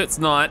shows it's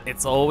not.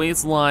 It's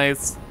always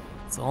lies.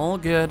 It's all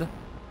good.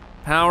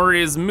 Power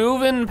is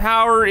moving,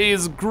 power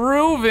is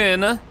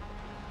grooving to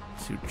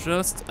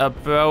just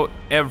about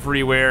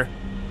everywhere.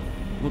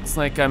 Looks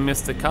like I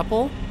missed a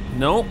couple.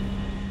 Nope.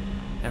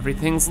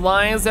 Everything's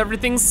lies,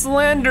 everything's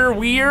slander.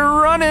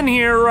 We're running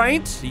here,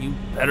 right? You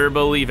better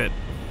believe it.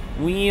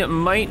 We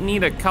might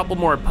need a couple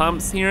more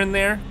pumps here and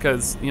there,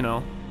 because, you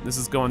know, this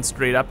is going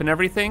straight up and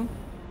everything.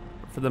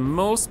 But for the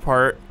most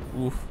part,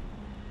 oof,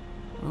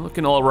 we're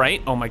looking all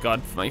right. Oh my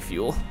God, my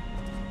fuel.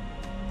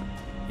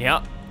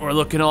 Yeah, we're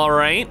looking all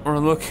right. We're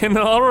looking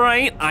all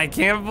right. I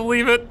can't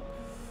believe it.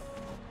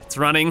 It's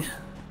running.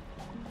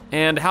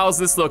 And how's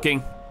this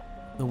looking?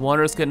 The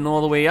water's getting all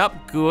the way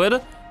up,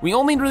 good. We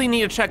only really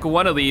need to check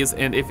one of these,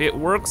 and if it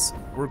works,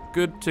 we're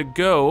good to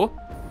go.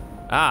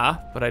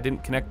 Ah, but I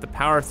didn't connect the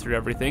power through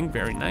everything,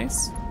 very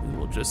nice.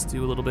 We'll just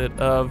do a little bit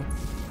of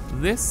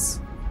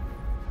this,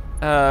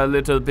 a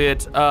little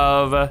bit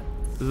of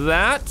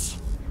that,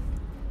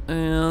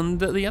 and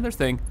the other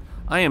thing.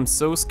 I am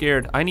so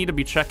scared. I need to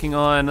be checking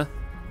on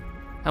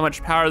how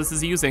much power this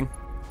is using.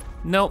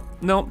 Nope,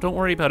 nope, don't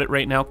worry about it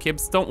right now,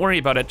 Kibitz. Don't worry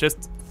about it,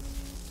 just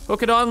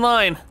hook it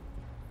online.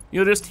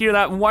 You'll just hear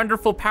that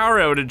wonderful power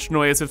outage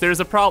noise if there's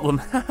a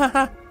problem.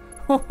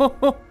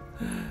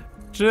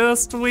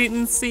 Just wait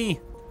and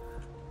see.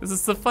 This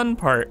is the fun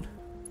part.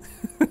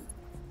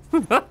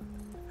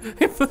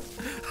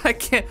 I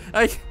can't,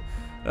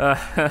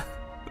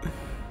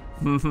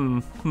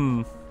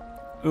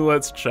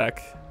 Let's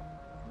check.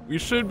 We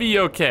should be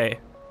okay.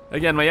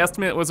 Again, my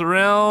estimate was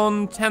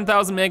around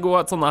 10,000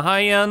 megawatts on the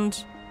high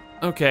end.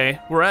 Okay,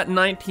 we're at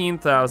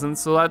 19,000,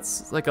 so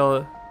that's like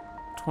a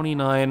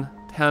 29,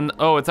 10,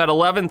 oh, it's at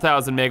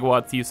 11,000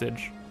 megawatts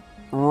usage.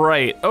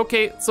 Right,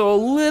 okay, so a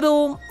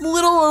little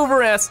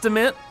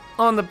overestimate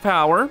on the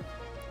power.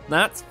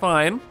 That's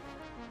fine,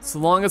 so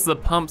long as the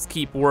pumps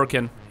keep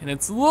working. And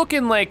it's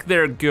looking like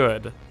they're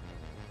good.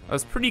 I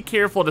was pretty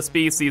careful to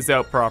space these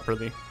out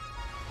properly.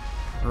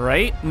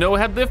 Right, no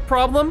head lift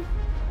problem?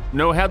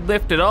 No head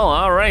lift at all,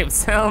 all right,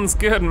 sounds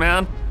good,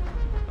 man.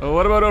 Oh,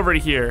 what about over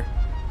here?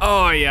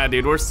 Oh yeah,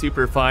 dude, we're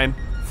super fine.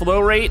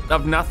 Flow rate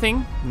of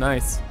nothing,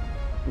 nice.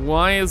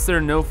 Why is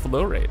there no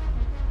flow rate?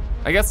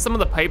 I guess some of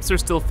the pipes are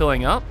still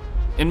filling up,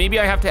 and maybe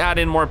I have to add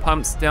in more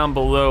pumps down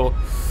below.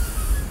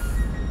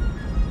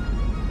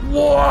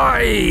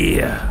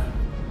 Why?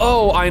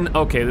 Oh,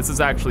 okay, this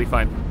is actually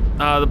fine.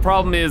 The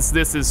problem is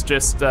this is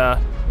just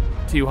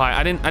too high.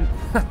 I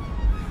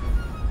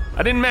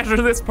didn't measure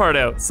this part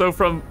out. So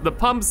from the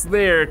pumps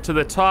there to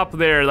the top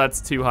there,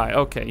 that's too high.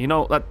 Okay, you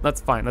know,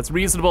 that's fine, that's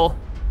reasonable.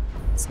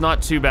 It's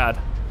not too bad.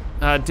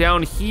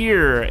 Down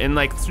here and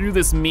like through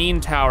this main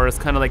tower is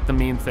kind of like the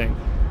main thing.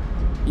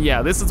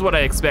 Yeah, this is what I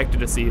expected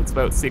to see. It's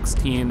about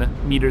 16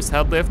 meters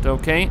head lift,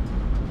 okay.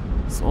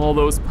 So all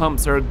those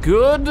pumps are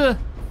good.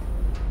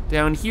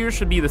 Down here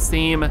should be the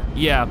same.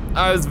 Yeah,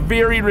 I was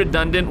very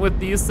redundant with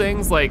these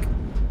things. Like,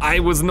 I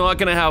was not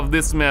gonna have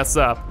this mess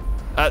up.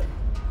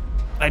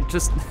 I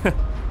just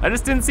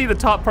didn't see the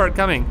top part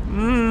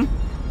coming.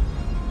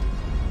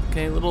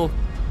 Okay, a little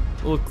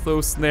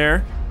close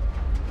there.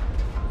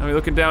 Are we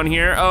looking down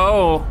here?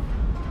 Oh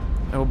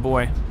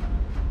boy.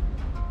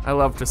 I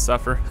love to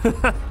suffer.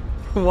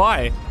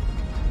 Why?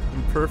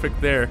 I'm perfect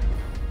there.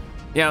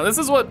 Yeah, this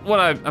is what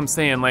I'm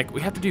saying. Like,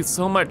 we have to do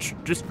so much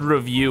just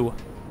review.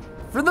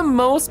 For the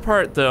most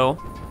part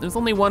though, there's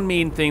only one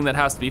main thing that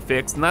has to be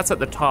fixed, and that's at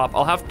the top.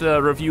 I'll have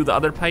to review the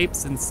other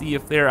pipes and see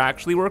if they're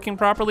actually working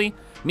properly.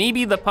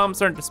 Maybe the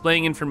pumps aren't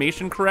displaying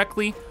information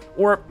correctly,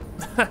 or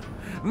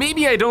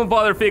maybe I don't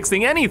bother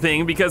fixing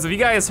anything because if you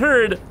guys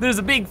heard, there's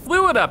a big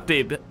fluid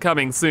update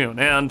coming soon,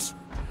 and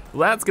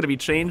that's gonna be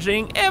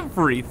changing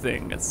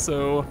everything.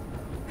 So,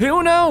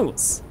 who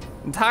knows?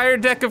 Entire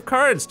deck of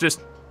cards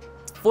just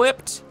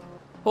flipped.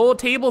 Whole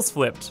table's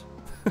flipped.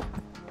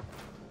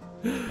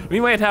 We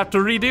might have to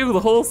redo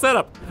the whole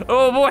setup.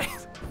 Oh boy.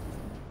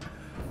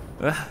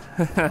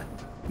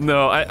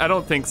 No, I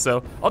don't think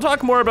so. I'll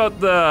talk more about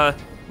the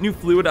new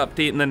fluid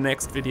update in the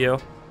next video.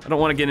 I don't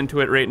want to get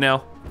into it right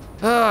now.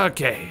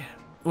 Okay,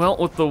 well,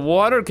 with the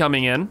water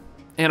coming in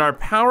and our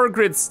power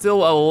grid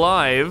still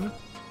alive,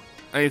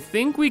 I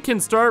think we can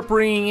start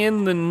bringing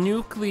in the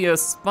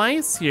nucleus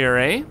spice here,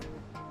 eh?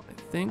 I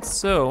think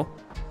so.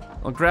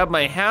 I'll grab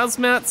my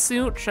hazmat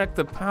suit, check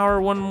the power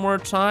one more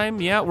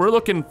time. Yeah, we're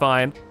looking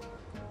fine.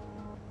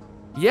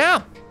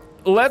 Yeah,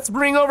 let's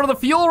bring over the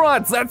fuel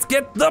rods. Let's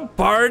get the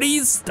party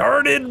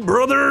started,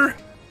 brother.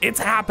 It's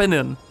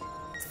happening.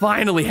 It's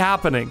finally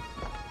happening.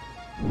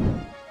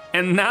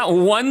 And that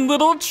one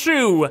little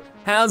chew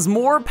has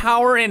more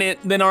power in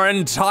it than our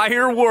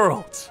entire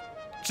world.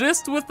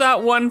 Just with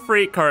that one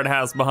freight car it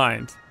has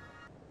behind.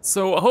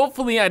 So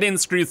hopefully I didn't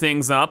screw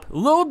things up.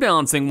 Load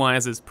balancing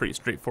wise is pretty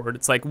straightforward.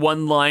 It's like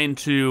 1 line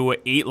to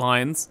 8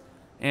 lines.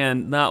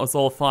 And that was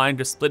all fine,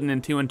 just splitting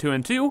in 2 and 2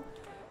 and 2.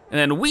 And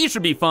then we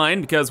should be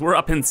fine because we're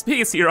up in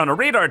space here on a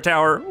radar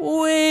tower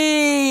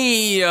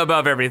way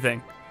above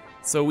everything.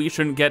 So we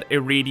shouldn't get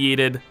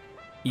irradiated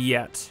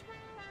yet.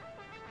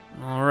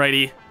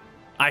 Alrighty,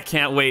 I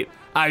can't wait.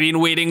 I've been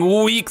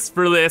waiting weeks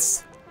for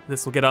this.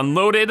 This will get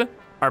unloaded.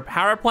 Our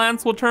power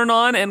plants will turn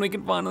on and we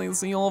can finally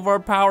see all of our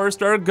power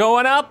start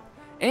going up.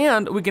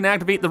 And we can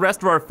activate the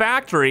rest of our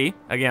factory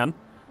again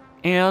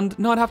and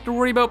not have to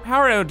worry about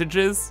power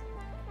outages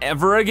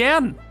ever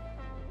again.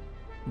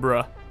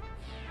 Bruh,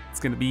 it's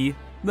gonna be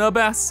the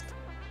best.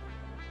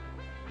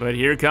 But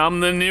here come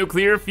the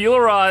nuclear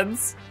fuel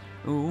rods.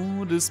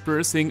 Oh,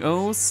 dispersing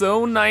oh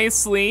so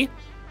nicely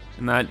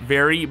in that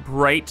very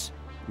bright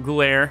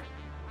glare.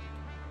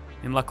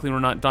 And luckily we're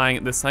not dying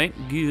at this height.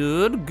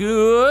 Good,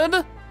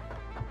 good.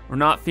 We're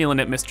not feeling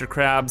it, Mr.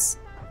 Krabs.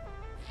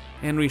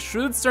 And we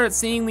should start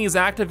seeing these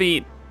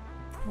activate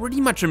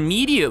pretty much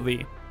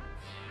immediately.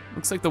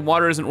 Looks like the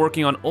water isn't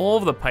working on all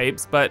of the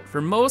pipes, but for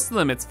most of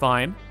them it's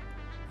fine.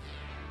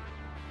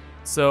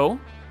 So,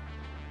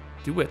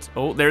 do it.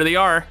 Oh, there they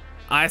are.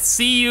 I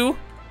see you.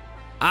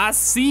 I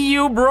see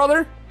you,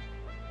 brother.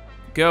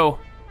 Go.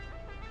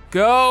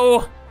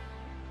 Go.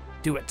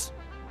 Do it.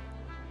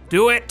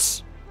 Do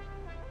it.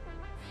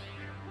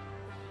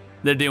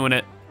 They're doing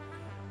it.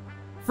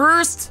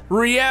 First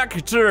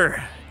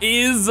reactor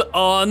is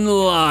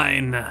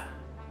online.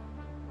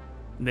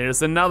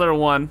 There's another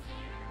one.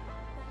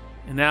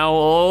 And now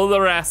all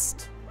the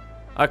rest.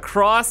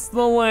 Across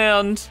the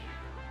land.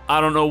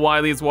 I don't know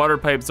why these water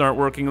pipes aren't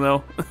working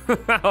though.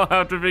 I'll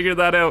have to figure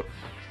that out.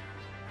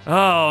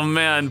 Oh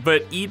man,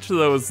 but each of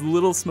those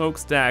little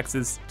smokestacks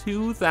is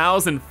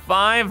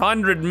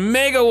 2,500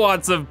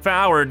 megawatts of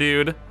power,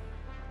 dude.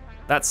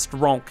 That's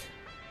stronk.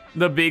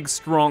 The big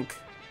stronk.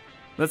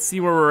 Let's see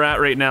where we're at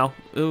right now.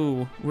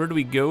 Ooh, where do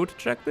we go to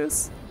check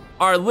this?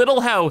 Our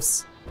little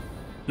house.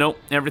 Nope,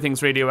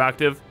 everything's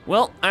radioactive.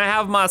 Well, I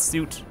have my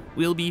suit.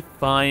 We'll be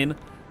fine.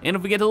 And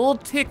if we get a little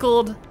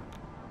tickled,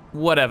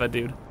 whatever,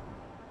 dude.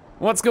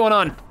 What's going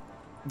on?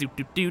 Doop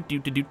doop doop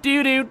doop doop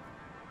doop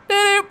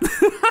doop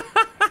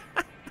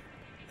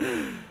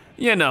doop.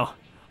 You know,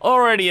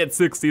 already at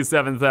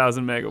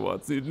 67,000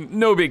 megawatts. Dude.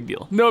 No big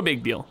deal, no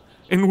big deal.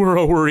 And we're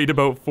all worried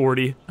about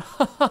 40.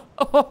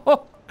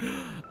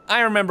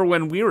 I remember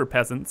when we were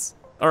peasants.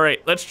 All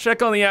right, let's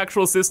check on the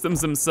actual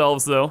systems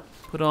themselves though.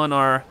 Put on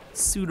our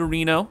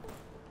suitorino.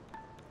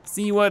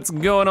 See what's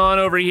going on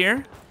over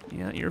here.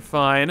 Yeah, you're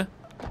fine.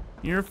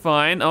 You're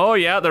fine. Oh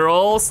yeah, they're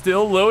all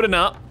still loading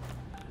up.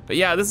 But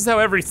yeah, this is how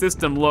every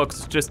system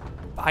looks. Just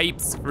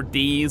pipes for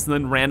days and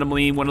then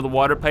randomly one of the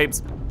water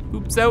pipes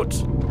poops out.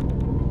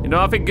 And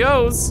off it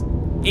goes.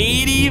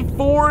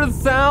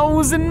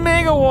 84,000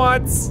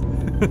 megawatts.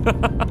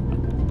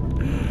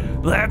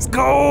 Let's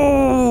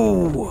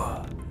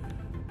go!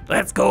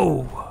 Let's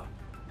go!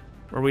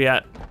 Where are we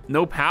at?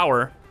 No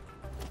power.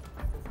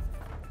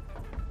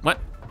 What?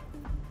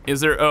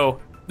 Is there,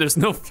 oh, there's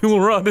no fuel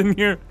rod in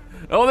here.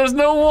 Oh, there's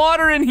no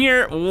water in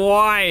here.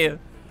 Why?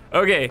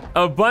 Okay,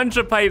 a bunch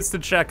of pipes to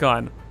check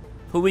on,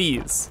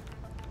 please.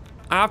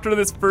 After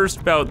this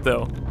first bout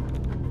though,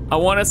 I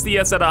wanna see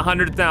us at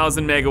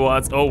 100,000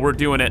 megawatts. Oh, we're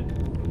doing it.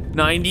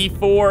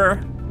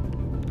 94,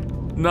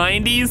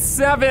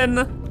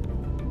 97.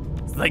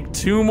 Like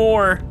 2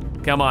 more.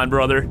 Come on,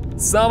 brother.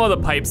 Some of the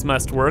pipes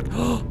must work.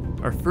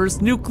 Our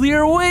first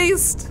nuclear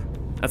waste.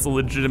 That's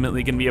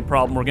legitimately gonna be a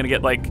problem. We're gonna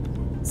get like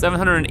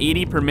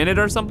 780 per minute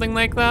or something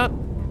like that.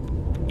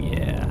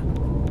 Yeah.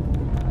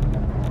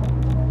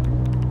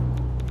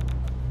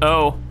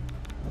 Oh.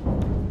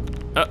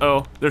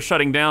 Uh-oh, they're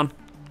shutting down.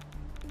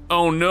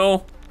 Oh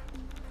no.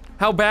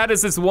 How bad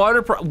is this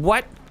water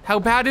what? How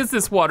bad is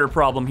this water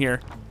problem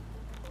here?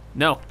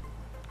 No.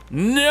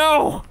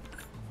 No!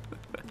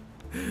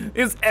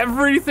 Is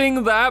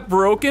everything that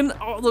broken?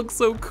 Oh, it looks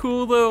so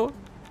cool though.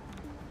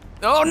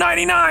 Oh,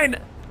 99!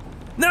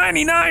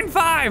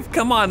 99.5!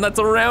 Come on, that's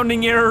a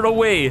rounding error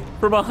away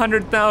from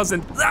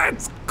 100,000.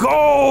 Let's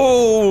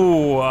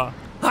go!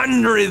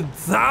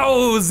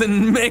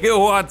 100,000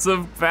 megawatts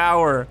of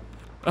power.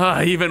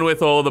 Even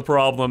with all the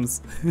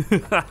problems.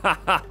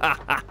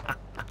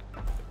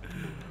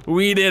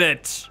 We did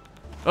it.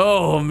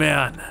 Oh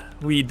man,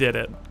 we did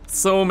it.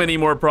 So many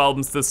more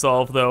problems to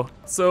solve though.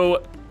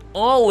 So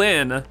all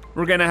in,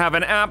 we're gonna have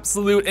an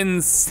absolute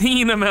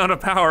insane amount of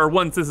power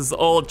once this is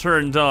all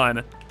turned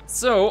on.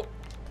 So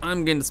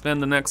I'm going to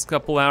spend the next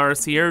couple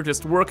hours here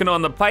just working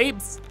on the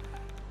pipes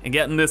and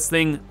getting this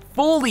thing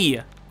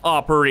fully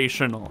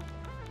operational.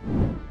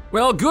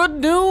 Well,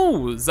 good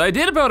news. I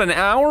did about an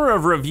hour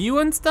of review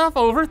and stuff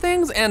over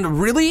things,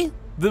 and really,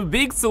 the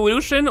big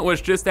solution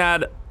was just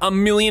add a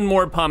million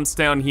more pumps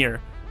down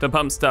here to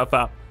pump stuff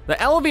up.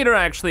 The elevator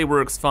actually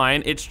works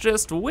fine. It's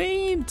just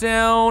way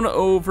down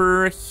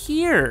over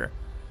here.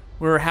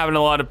 We're having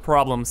a lot of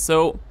problems,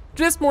 so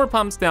just more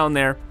pumps down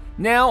there.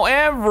 Now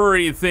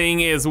everything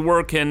is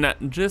working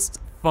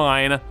just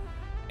fine.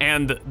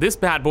 And this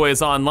bad boy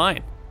is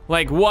online.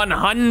 Like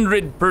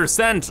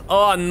 100%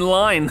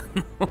 online.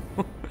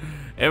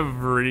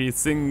 Every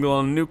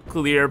single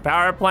nuclear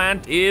power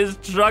plant is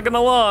chugging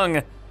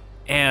along.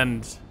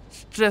 And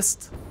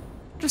just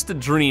a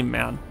dream,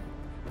 man.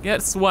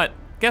 Guess what?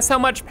 Guess how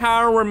much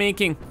power we're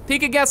making?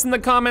 Take a guess in the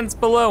comments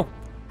below.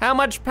 How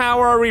much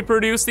power are we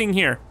producing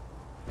here?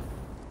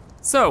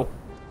 So,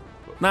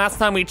 last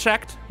time we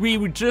checked,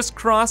 we just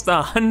crossed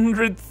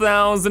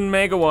 100,000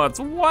 megawatts.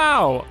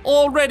 Wow,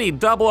 already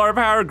double our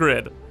power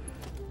grid.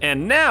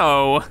 And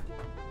now,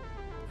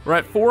 we're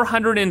at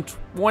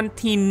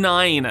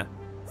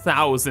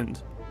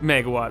 429,000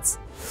 megawatts.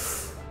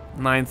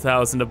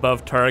 9,000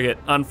 above target,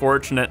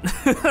 unfortunate.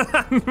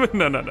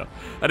 No,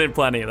 I didn't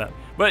plan any of that.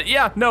 But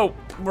yeah, no,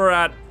 we're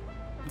at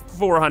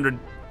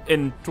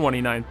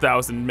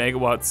 429,000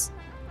 megawatts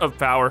of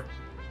power.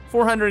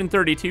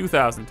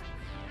 432,000.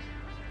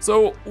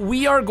 So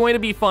we are going to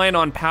be fine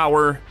on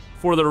power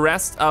for the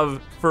rest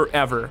of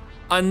forever.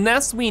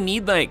 Unless we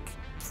need like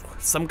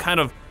some kind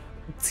of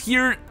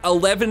tier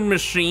 11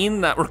 machine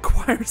that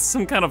requires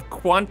some kind of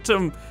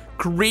quantum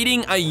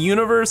creating a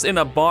universe in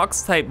a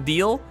box type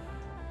deal.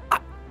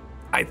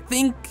 I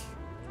think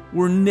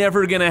we're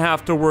never gonna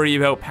have to worry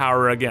about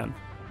power again.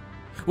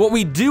 What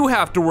we do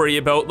have to worry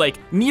about, like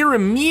near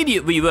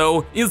immediately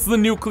though, is the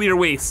nuclear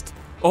waste.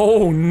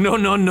 Oh,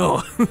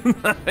 no.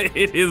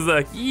 It is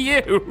a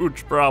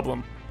huge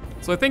problem.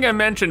 So I think I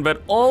mentioned,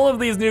 but all of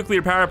these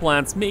nuclear power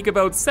plants make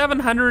about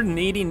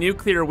 780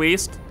 nuclear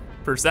waste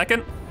per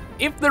second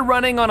if they're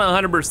running on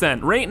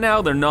 100%. Right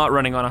now, they're not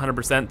running on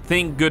 100%,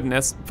 thank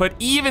goodness. But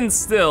even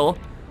still,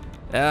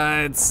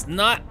 it's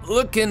not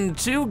looking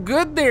too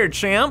good there,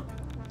 champ.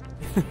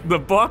 The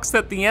box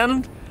at the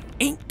end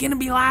ain't gonna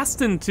be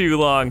lasting too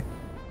long.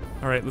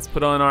 All right, let's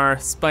put on our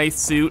spice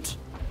suit.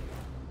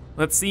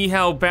 Let's see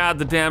how bad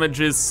the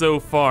damage is so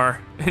far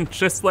in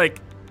just like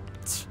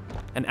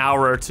an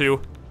hour or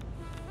two.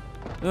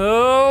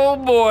 Oh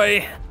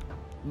boy,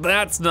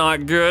 that's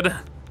not good.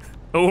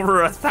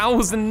 Over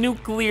 1,000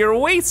 nuclear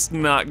waste,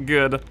 not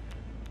good.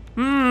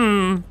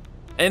 And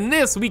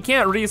this, we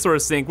can't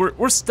resource sink.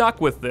 We're stuck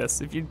with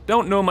this. If you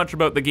don't know much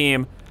about the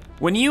game,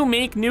 when you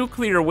make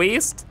nuclear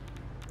waste,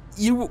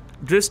 you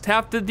just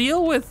have to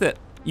deal with it.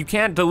 You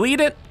can't delete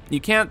it. You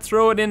can't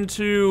throw it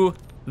into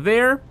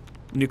there.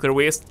 Nuclear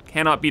waste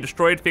cannot be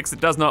destroyed. Fix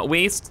it does not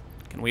waste.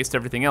 Can waste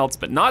everything else,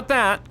 but not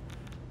that.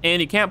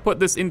 And you can't put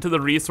this into the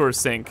resource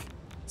sink.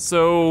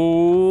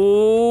 So,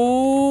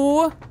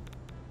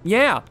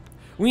 yeah.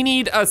 We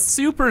need a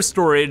super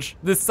storage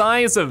the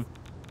size of,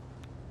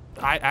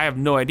 I have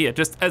no idea,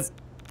 just as,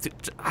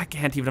 I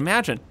can't even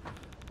imagine.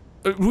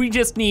 We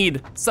just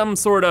need some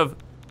sort of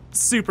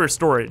super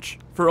storage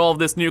for all of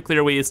this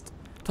nuclear waste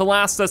to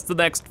last us the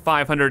next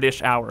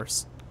 500-ish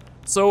hours.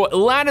 So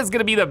that is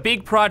gonna be the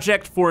big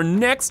project for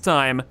next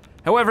time.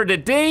 However,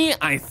 today,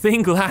 I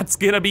think that's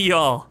gonna be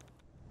all.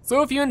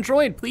 So if you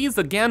enjoyed, please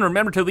again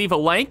remember to leave a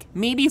like,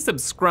 maybe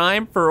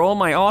subscribe for all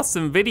my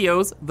awesome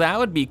videos, that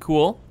would be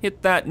cool.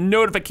 Hit that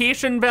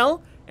notification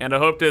bell, and I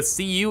hope to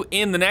see you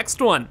in the next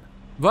one.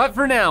 But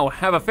for now,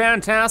 have a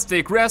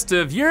fantastic rest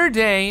of your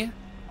day,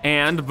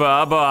 and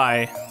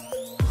bye-bye.